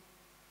to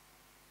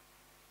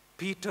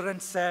Peter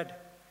and said,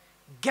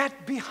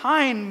 get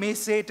behind me,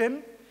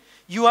 Satan.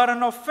 You are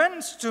an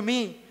offense to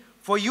me.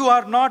 For you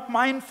are not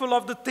mindful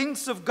of the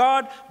things of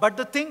God, but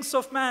the things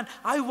of man.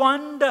 I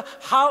wonder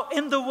how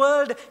in the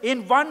world,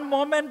 in one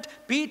moment,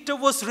 Peter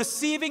was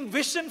receiving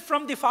vision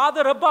from the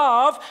Father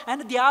above,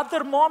 and the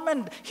other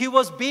moment, he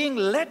was being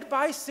led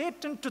by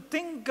Satan to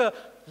think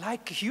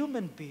like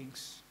human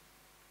beings.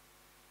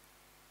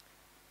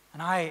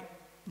 And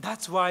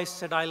that's why I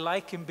said I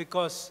like him,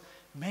 because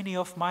many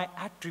of my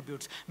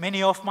attributes,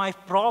 many of my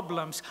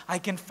problems, I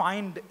can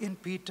find in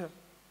Peter.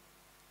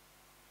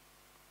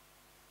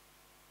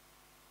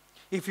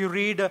 If you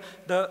read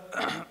the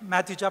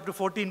Matthew chapter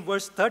 14,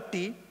 verse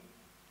 30,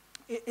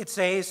 it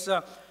says,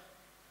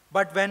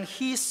 but when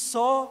he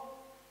saw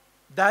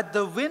that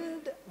the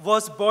wind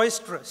was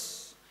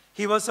boisterous,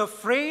 he was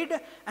afraid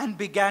and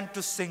began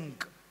to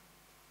sink.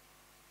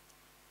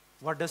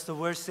 What does the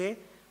verse say?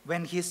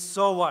 When he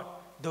saw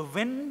what? The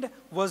wind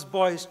was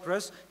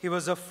boisterous, he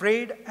was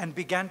afraid and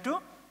began to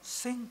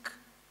sink.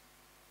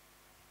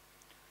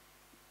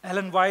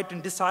 Ellen White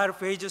in Desire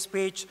of Ages,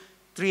 page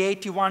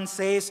 381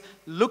 says,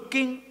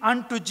 looking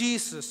unto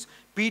Jesus,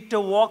 Peter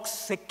walks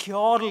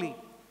securely.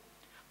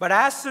 But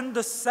as in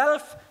the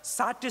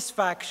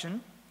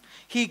self-satisfaction,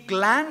 he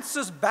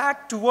glances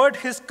back toward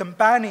his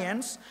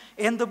companions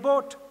in the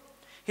boat.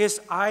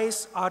 His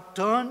eyes are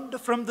turned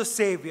from the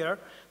Savior.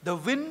 The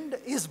wind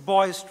is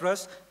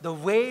boisterous. The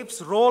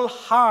waves roll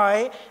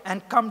high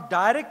and come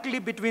directly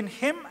between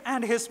him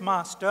and his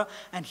master,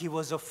 and he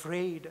was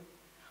afraid.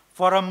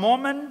 For a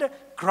moment,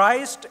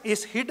 Christ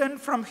is hidden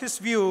from his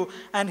view,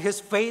 and his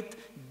faith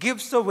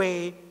gives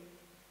away.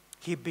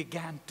 He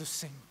began to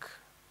sink.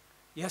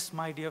 Yes,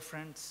 my dear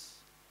friends,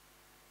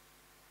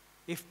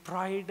 if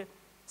pride,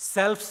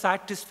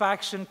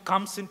 self-satisfaction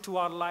comes into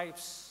our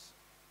lives,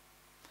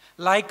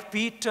 like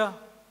Peter,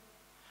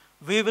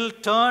 we will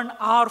turn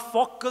our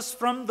focus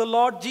from the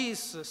Lord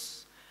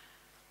Jesus.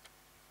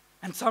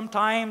 And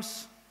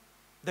sometimes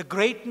the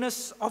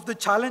greatness of the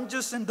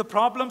challenges and the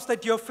problems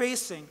that you're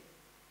facing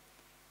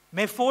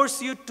may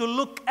force you to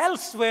look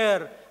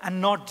elsewhere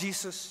and not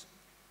Jesus.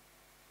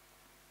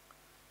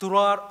 Through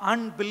our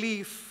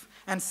unbelief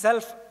and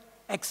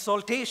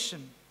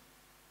self-exaltation,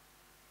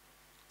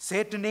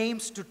 Satan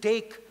aims to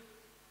take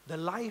the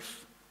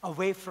life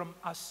away from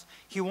us.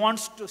 He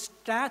wants to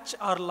snatch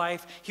our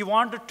life. He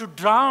wanted to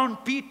drown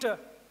Peter.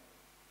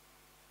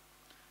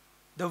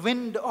 The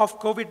wind of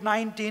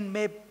COVID-19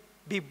 may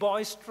be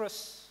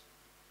boisterous.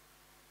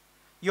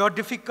 Your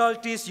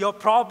difficulties, your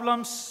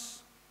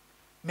problems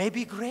may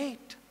be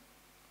great.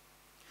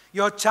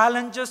 Your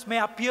challenges may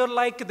appear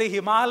like the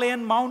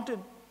Himalayan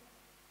mountain.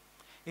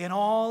 In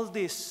all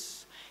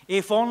this,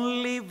 If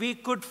only we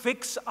could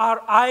fix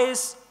our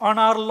eyes on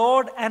our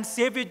Lord and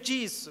Savior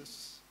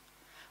Jesus.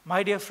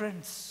 My dear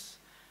friends,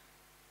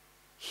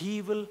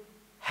 He will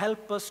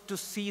help us to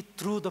see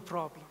through the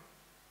problem.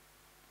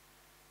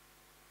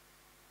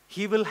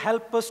 He will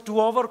help us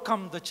to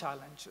overcome the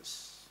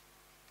challenges.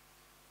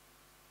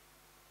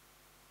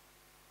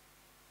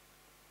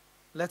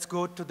 Let's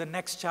go to the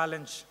next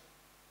challenge.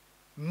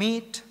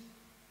 Next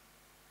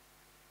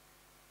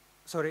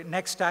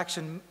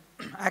action,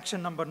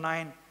 action number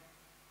 9.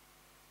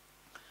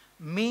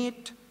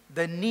 Meet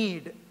the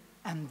need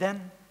and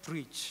then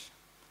preach.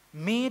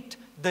 Meet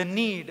the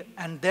need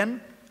and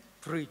then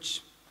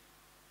preach.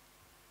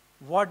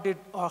 How did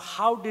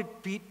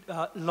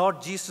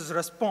Lord Jesus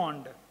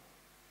respond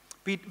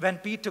when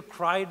Peter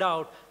cried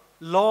out,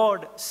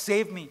 "Lord,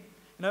 save me"?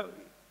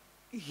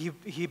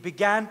 He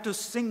began to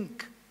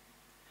sink.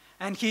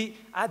 And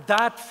at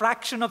that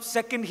fraction of a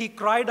second, he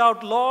cried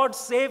out, "Lord,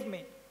 save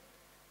me."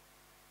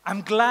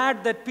 I'm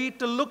glad that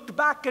Peter looked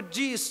back at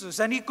Jesus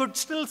and he could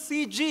still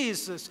see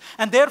Jesus.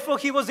 And therefore,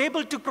 he was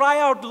able to cry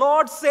out,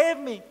 "Lord, save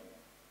me."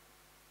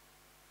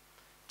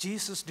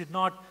 Jesus did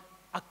not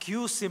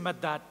accuse him at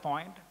that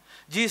point.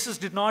 Jesus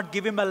did not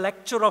give him a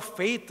lecture of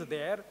faith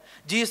there.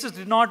 Jesus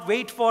did not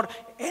wait for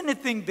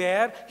anything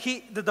there.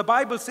 The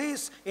Bible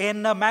says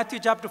in Matthew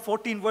chapter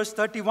 14, verse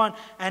 31,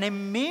 and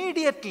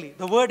immediately,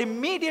 the word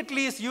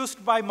immediately is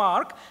used by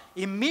Mark,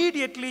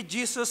 immediately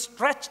Jesus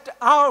stretched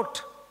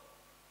out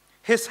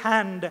His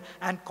hand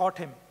and caught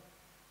him,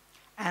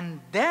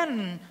 and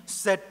then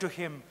said to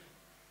him,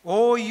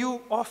 "O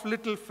you of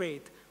little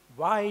faith,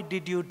 why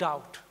did you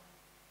doubt?"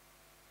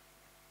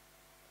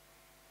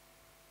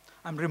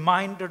 I'm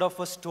reminded of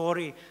a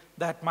story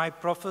that my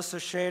professor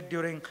shared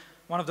during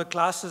one of the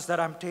classes that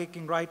I'm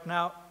taking right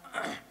now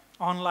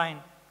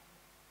online.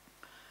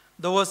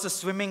 There was a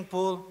swimming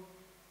pool,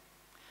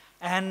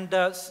 and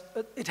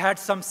it had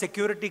some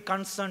security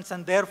concerns,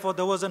 and therefore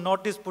there was a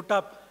notice put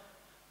up,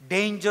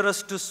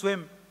 "Dangerous to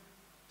swim.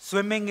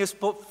 Swimming is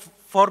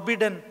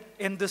forbidden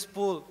in this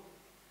pool."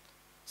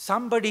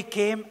 Somebody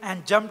came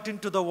and jumped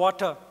into the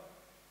water,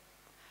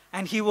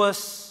 and he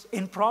was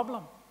in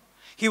problem.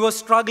 He was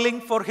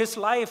struggling for his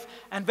life,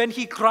 and when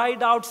he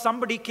cried out,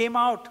 somebody came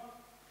out.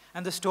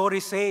 And the story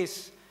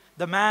says,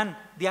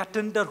 the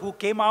attender who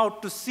came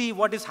out to see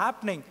what is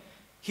happening,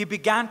 he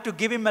began to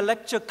give him a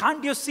lecture.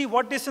 "Can't you see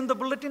what is in the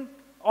bulletin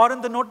or in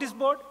the notice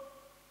board?"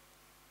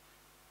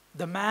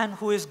 The man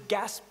who is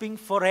gasping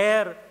for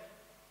air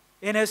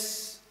in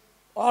his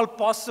all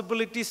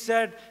possibilities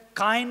said,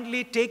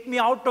 "Kindly take me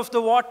out of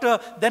the water,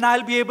 then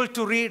I'll be able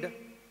to read."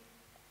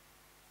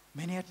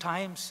 Many a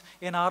times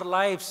in our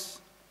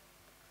lives,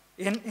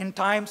 in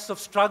times of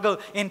struggle,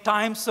 in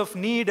times of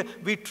need,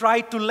 we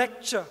try to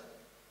lecture.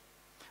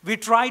 We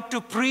try to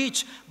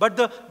preach, but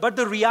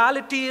the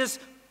reality is,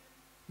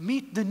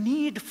 meet the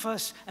need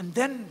first and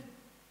then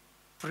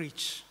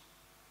preach.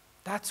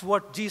 That's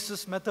what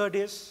Jesus' method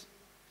is.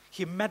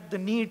 He met the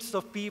needs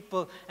of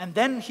people, and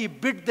then he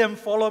bid them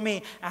follow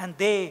me, and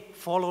they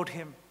followed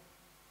him.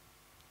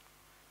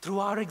 Through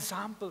our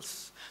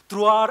examples,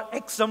 through our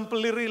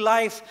exemplary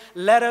life,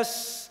 let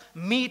us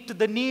meet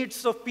the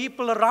needs of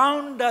people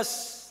around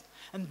us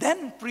and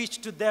then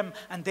preach to them,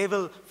 and they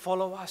will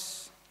follow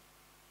us.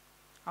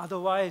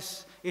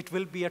 Otherwise, it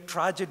will be a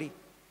tragedy.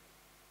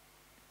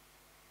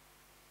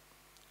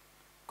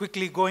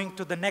 Quickly going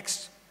to the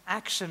next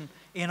action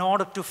in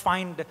order to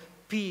find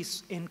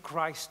peace in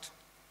Christ.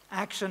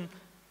 Action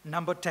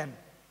number 10.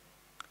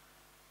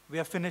 We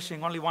are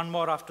finishing, only one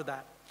more after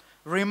that.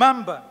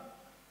 Remember,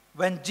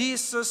 when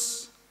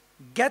Jesus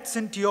gets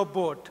into your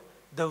boat,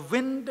 the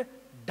wind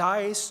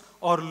dies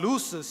or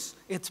loses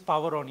its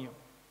power on you.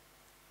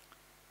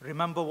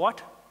 Remember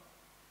what?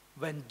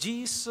 When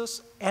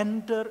Jesus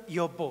enters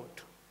your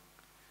boat,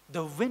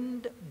 the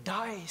wind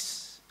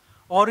dies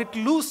or it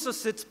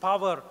loses its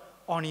power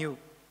on you.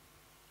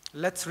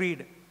 Let's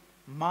read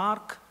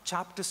Mark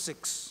chapter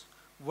 6,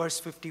 verse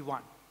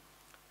 51.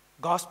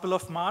 Gospel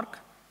of Mark,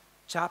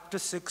 chapter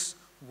 6,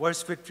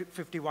 verse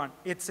 51.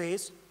 It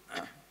says,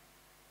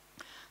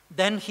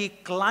 "Then he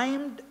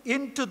climbed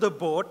into the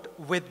boat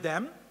with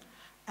them,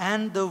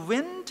 and the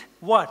wind,"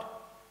 what?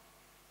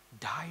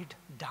 "Died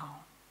down."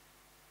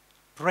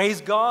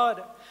 Praise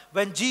God.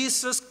 When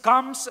Jesus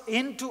comes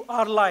into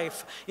our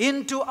life,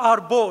 into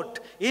our boat,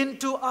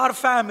 into our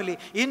family,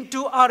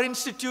 into our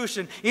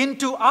institution,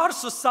 into our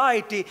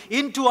society,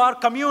 into our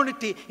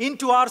community,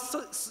 into our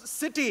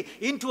city,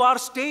 into our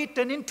state,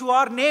 and into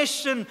our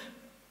nation,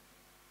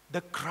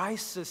 the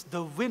crisis,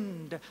 the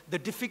wind, the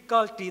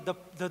difficulty,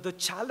 the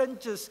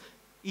challenges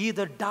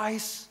either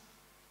dies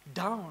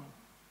down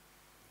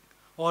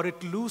or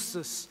it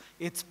loses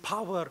its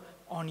power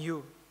on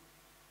you.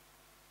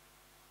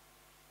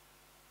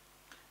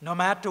 No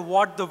matter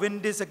what the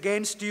wind is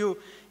against you,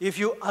 if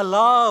you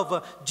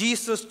allow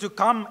Jesus to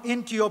come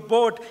into your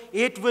boat,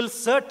 it will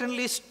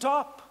certainly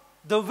stop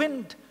the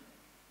wind.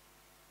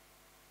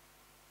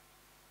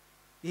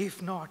 If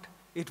not,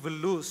 it will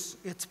lose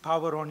its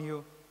power on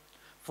you.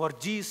 For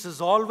Jesus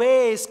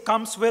always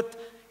comes with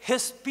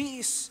his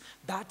peace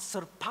that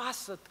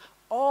surpasseth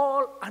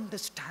all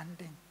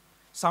understanding.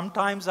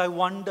 Sometimes I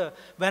wonder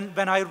when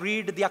I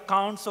read the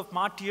accounts of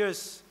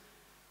martyrs.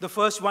 The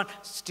first one,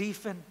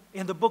 Stephen,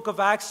 in the book of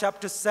Acts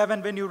chapter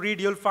 7, when you read,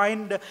 you'll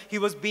find he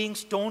was being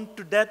stoned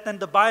to death, and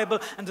the Bible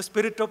and the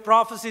spirit of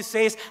prophecy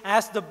says,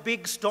 as the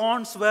big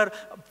stones were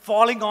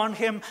falling on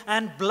him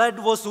and blood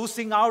was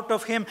oozing out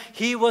of him,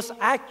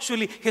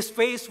 his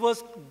face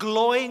was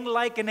glowing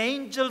like an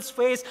angel's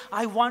face.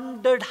 I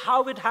wondered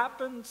how it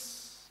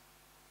happens.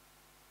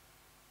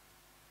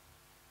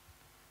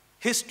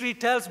 History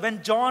tells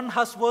when John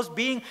Huss was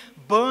being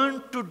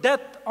burned to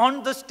death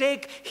on the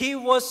stake, he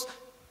was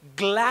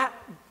glad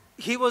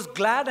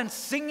and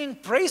singing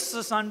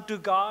praises unto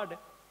God.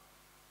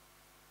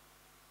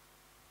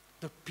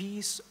 The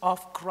peace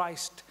of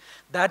Christ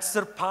that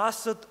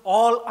surpasseth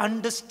all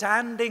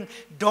understanding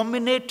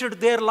dominated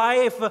their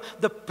life.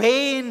 The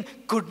pain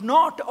could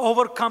not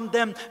overcome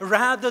them.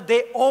 Rather,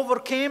 they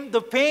overcame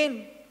the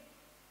pain.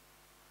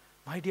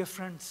 My dear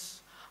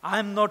friends, I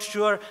am not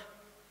sure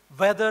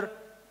whether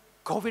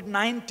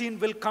COVID-19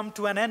 will come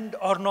to an end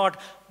or not,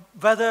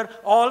 whether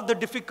all the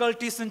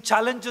difficulties and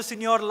challenges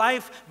in your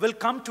life will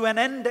come to an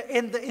end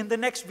in the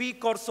next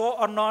week or so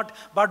or not.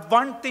 But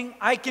one thing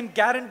I can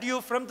guarantee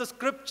you from the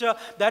scripture,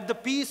 that the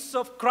peace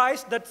of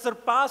Christ that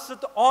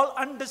surpasseth all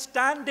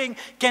understanding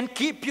can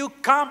keep you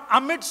calm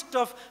amidst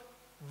of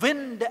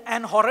wind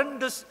and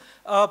horrendous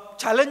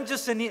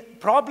challenges and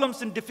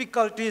problems and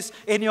difficulties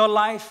in your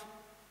life.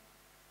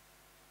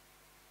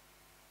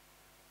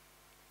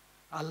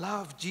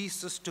 Allow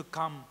Jesus to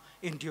come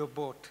into your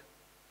boat,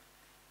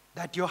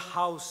 that your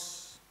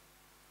house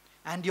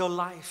and your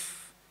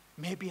life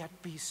may be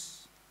at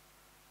peace.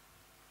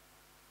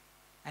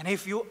 And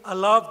if you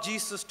allow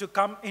Jesus to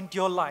come into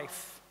your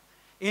life,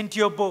 into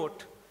your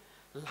boat,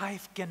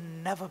 life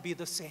can never be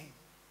the same.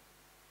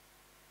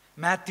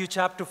 Matthew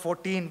chapter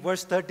 14,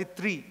 verse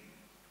 33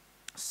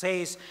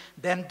 says,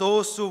 then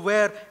those who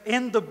were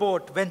in the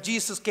boat, when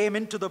Jesus came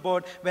into the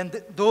boat,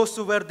 those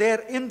who were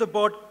there in the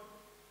boat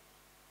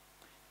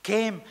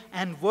came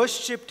and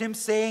worshipped him,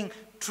 saying,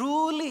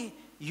 truly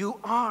you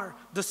are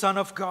the Son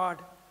of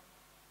God.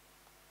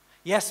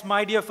 Yes,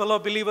 my dear fellow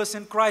believers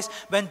in Christ,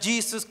 when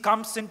Jesus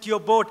comes into your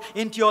boat,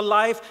 into your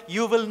life,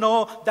 you will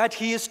know that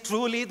he is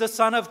truly the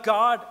Son of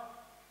God.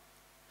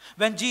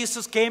 When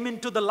Jesus came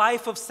into the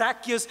life of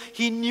Zacchaeus,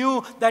 he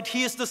knew that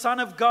he is the Son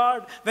of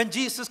God. When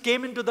Jesus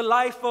came into the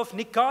life of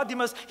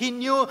Nicodemus, he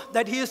knew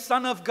that he is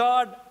Son of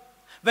God.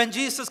 When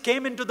Jesus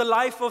came into the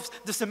life of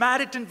the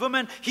Samaritan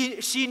woman,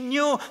 she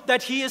knew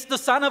that he is the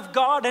Son of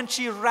God, and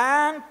she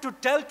ran to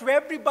tell to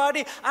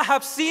everybody, I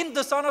have seen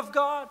the Son of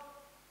God.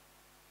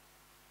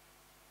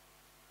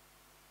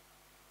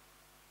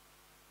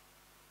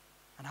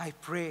 And I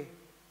pray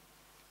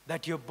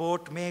that your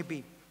boat may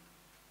be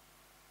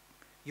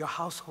your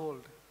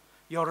household,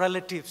 your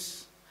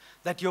relatives,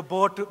 that your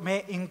boat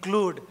may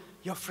include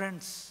your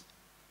friends,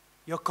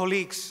 your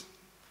colleagues,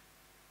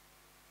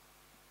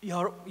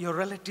 your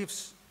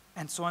relatives,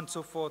 and so on and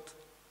so forth.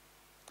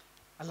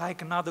 I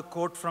like another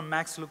quote from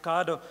Max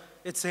Lucado.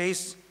 It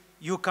says,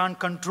 you can't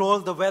control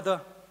the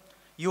weather.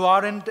 You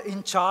aren't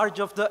in charge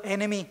of the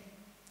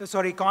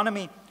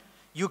economy.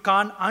 You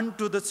can't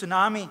undo the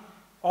tsunami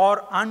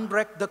or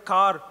unwreck the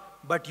car,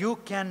 but you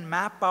can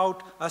map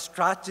out a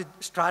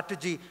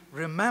strategy.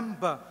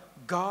 Remember,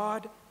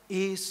 God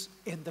is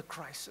in the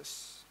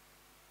crisis.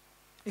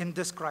 In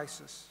this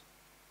crisis.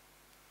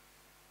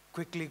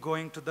 Quickly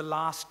going to the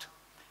last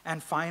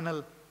and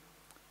final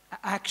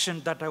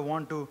action that I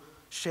want to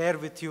share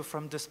with you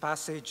from this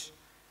passage.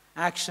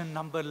 Action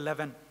number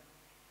 11.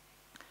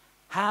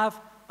 Have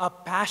a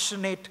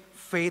passionate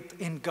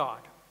faith in God.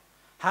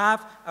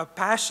 Have a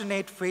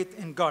passionate faith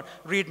in God.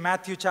 Read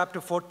Matthew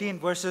chapter 14,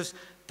 verses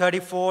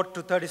 34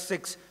 to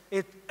 36.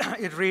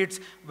 It reads,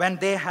 when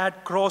they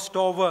had crossed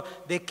over,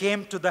 they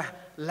came to the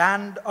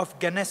land of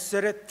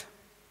Gennesaret.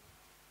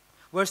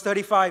 Verse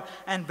 35,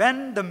 and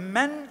when the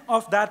men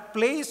of that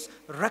place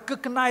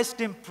recognized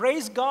him,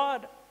 praise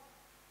God.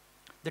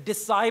 The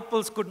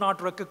disciples could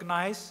not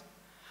recognize.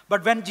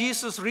 But when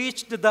Jesus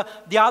reached the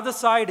other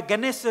side,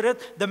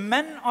 Gennesaret, the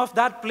men of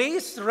that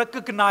place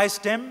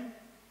recognized him.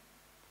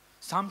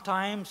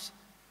 Sometimes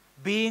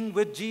being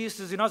with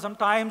Jesus,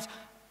 sometimes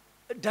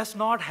does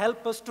not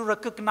help us to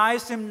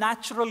recognize him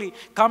naturally.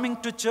 Coming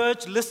to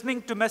church,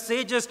 listening to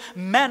messages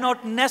may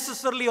not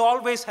necessarily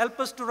always help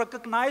us to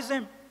recognize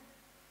him.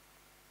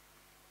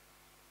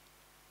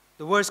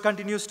 The verse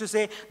continues to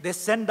say, they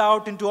sent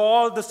out into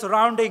all the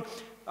surrounding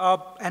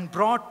and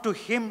brought to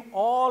him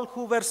all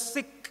who were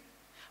sick.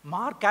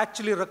 Mark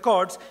actually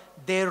records,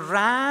 they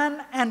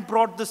ran and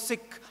brought the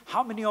sick.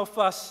 How many of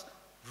us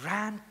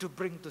ran to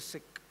bring the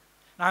sick?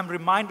 And I'm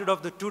reminded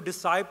of the two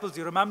disciples.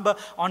 You remember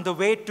on the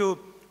way to,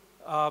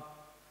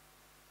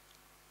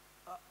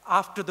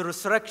 after the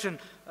resurrection,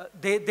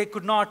 they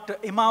could not,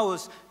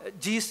 Emmaus,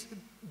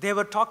 they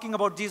were talking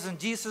about Jesus, and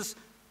Jesus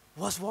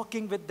was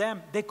walking with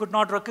them. They could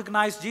not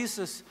recognize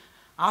Jesus.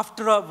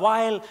 After a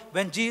while,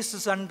 when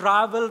Jesus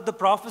unraveled the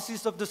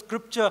prophecies of the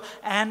scripture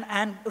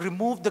and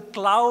removed the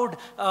cloud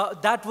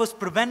that was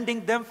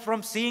preventing them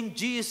from seeing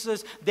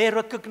Jesus, they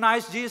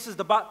recognized Jesus.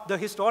 The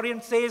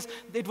historian says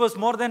it was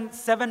more than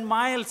 7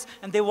 miles,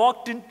 and they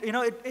walked in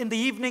the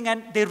evening,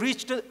 and they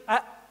reached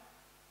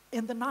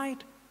in the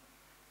night.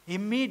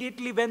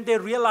 Immediately when they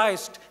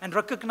realized and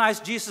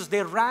recognized Jesus,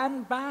 they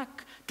ran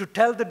back to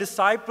tell the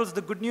disciples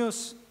the good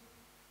news.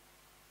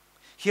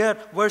 Here,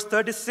 verse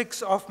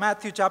 36 of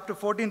Matthew chapter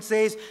 14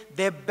 says,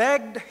 they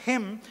begged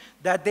him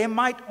that they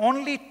might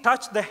only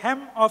touch the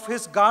hem of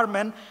his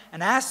garment,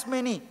 and as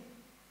many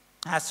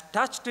as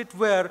touched it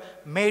were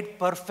made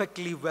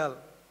perfectly well.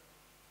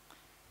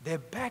 They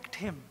begged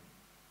him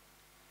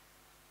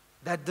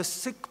that the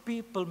sick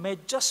people may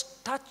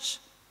just touch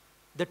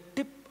the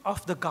tip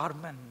of the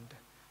garment.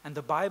 And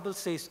the Bible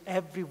says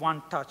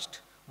everyone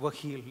touched were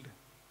healed.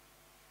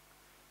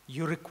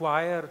 You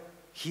require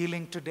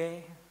healing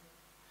today.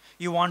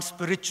 You want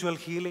spiritual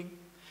healing.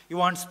 You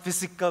want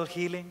physical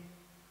healing.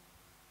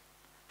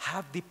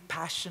 Have the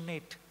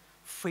passionate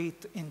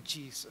faith in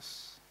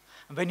Jesus.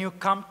 And when you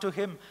come to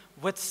him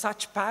with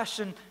such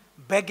passion,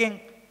 begging,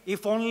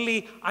 if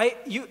only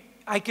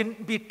I can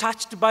be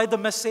touched by the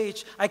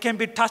message. I can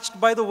be touched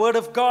by the word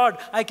of God.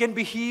 I can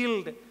be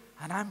healed.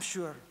 And I'm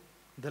sure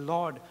the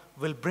Lord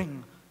will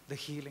bring the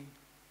healing.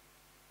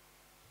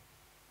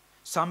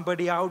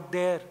 Somebody out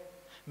there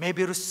may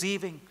be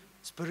receiving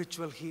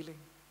spiritual healing.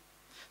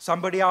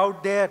 Somebody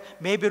out there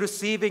may be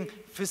receiving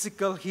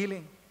physical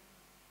healing.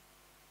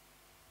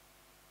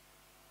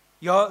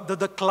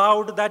 The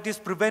cloud that is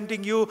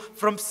preventing you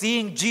from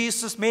seeing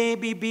Jesus may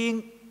be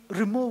being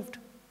removed.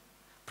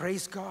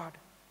 Praise God.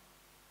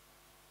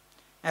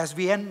 As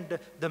we end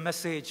the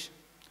message,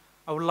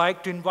 I would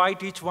like to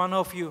invite each one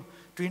of you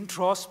to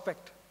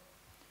introspect.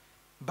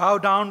 Bow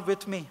down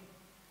with me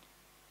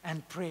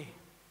and pray.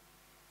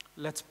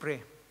 Let's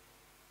pray.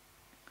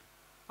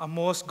 Our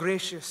most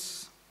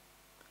gracious,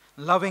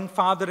 loving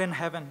Father in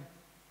heaven,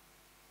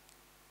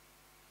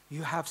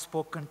 you have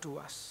spoken to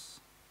us.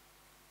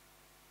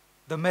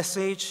 The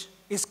message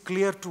is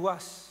clear to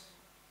us.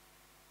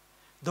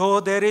 Though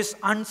there is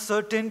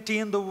uncertainty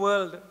in the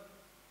world,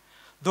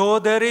 though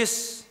there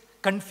is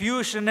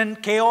confusion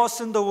and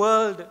chaos in the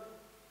world,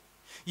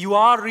 you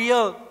are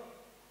real.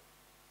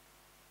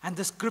 And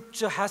the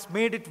scripture has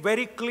made it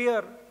very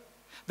clear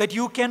that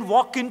you can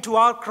walk into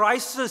our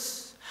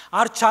crisis,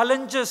 our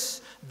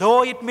challenges,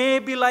 though it may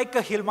be like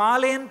a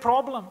Himalayan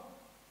problem.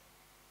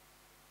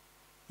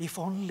 If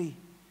only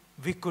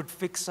we could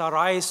fix our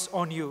eyes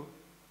on you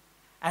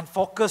and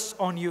focus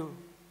on you,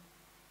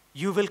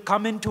 you will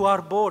come into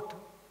our boat.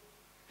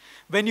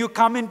 When you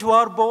come into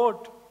our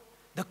boat,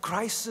 the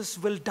crisis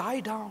will die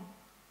down.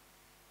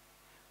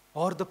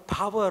 Or the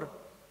power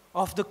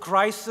of the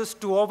crisis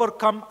to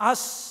overcome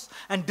us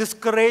and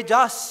discourage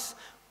us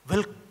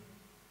will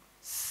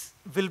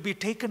be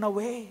taken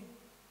away.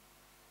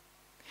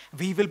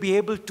 We will be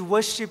able to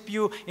worship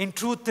you in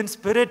truth and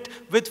spirit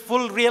with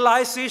full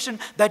realization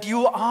that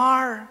you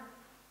are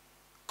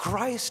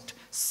Christ,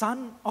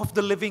 Son of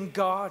the living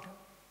God.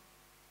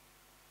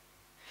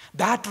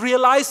 That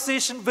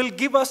realization will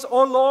give us,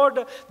 oh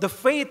Lord, the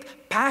faith,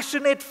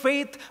 passionate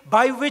faith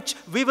by which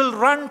we will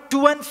run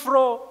to and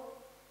fro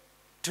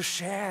to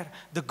share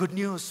the good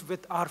news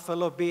with our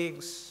fellow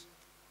beings.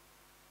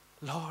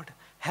 Lord,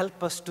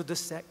 help us to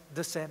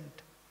this end.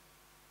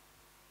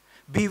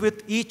 Be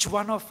with each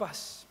one of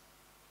us.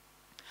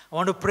 I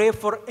want to pray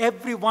for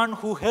everyone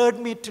who heard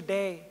me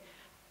today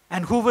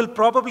and who will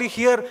probably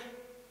hear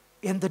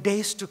in the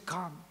days to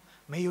come.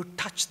 May you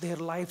touch their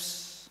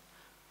lives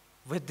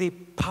with the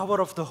power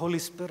of the Holy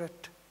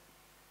Spirit.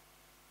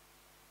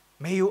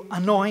 May you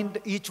anoint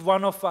each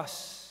one of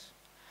us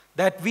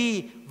that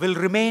we will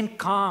remain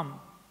calm,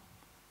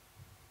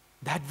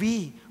 that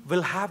we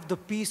will have the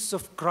peace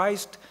of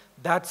Christ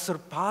that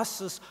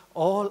surpasses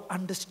all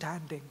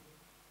understanding.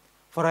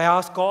 For I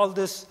ask all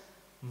this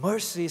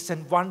mercies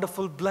and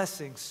wonderful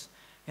blessings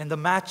in the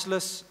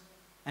matchless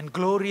and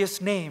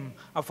glorious name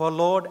of our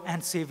Lord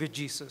and Savior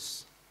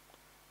Jesus.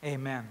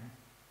 Amen.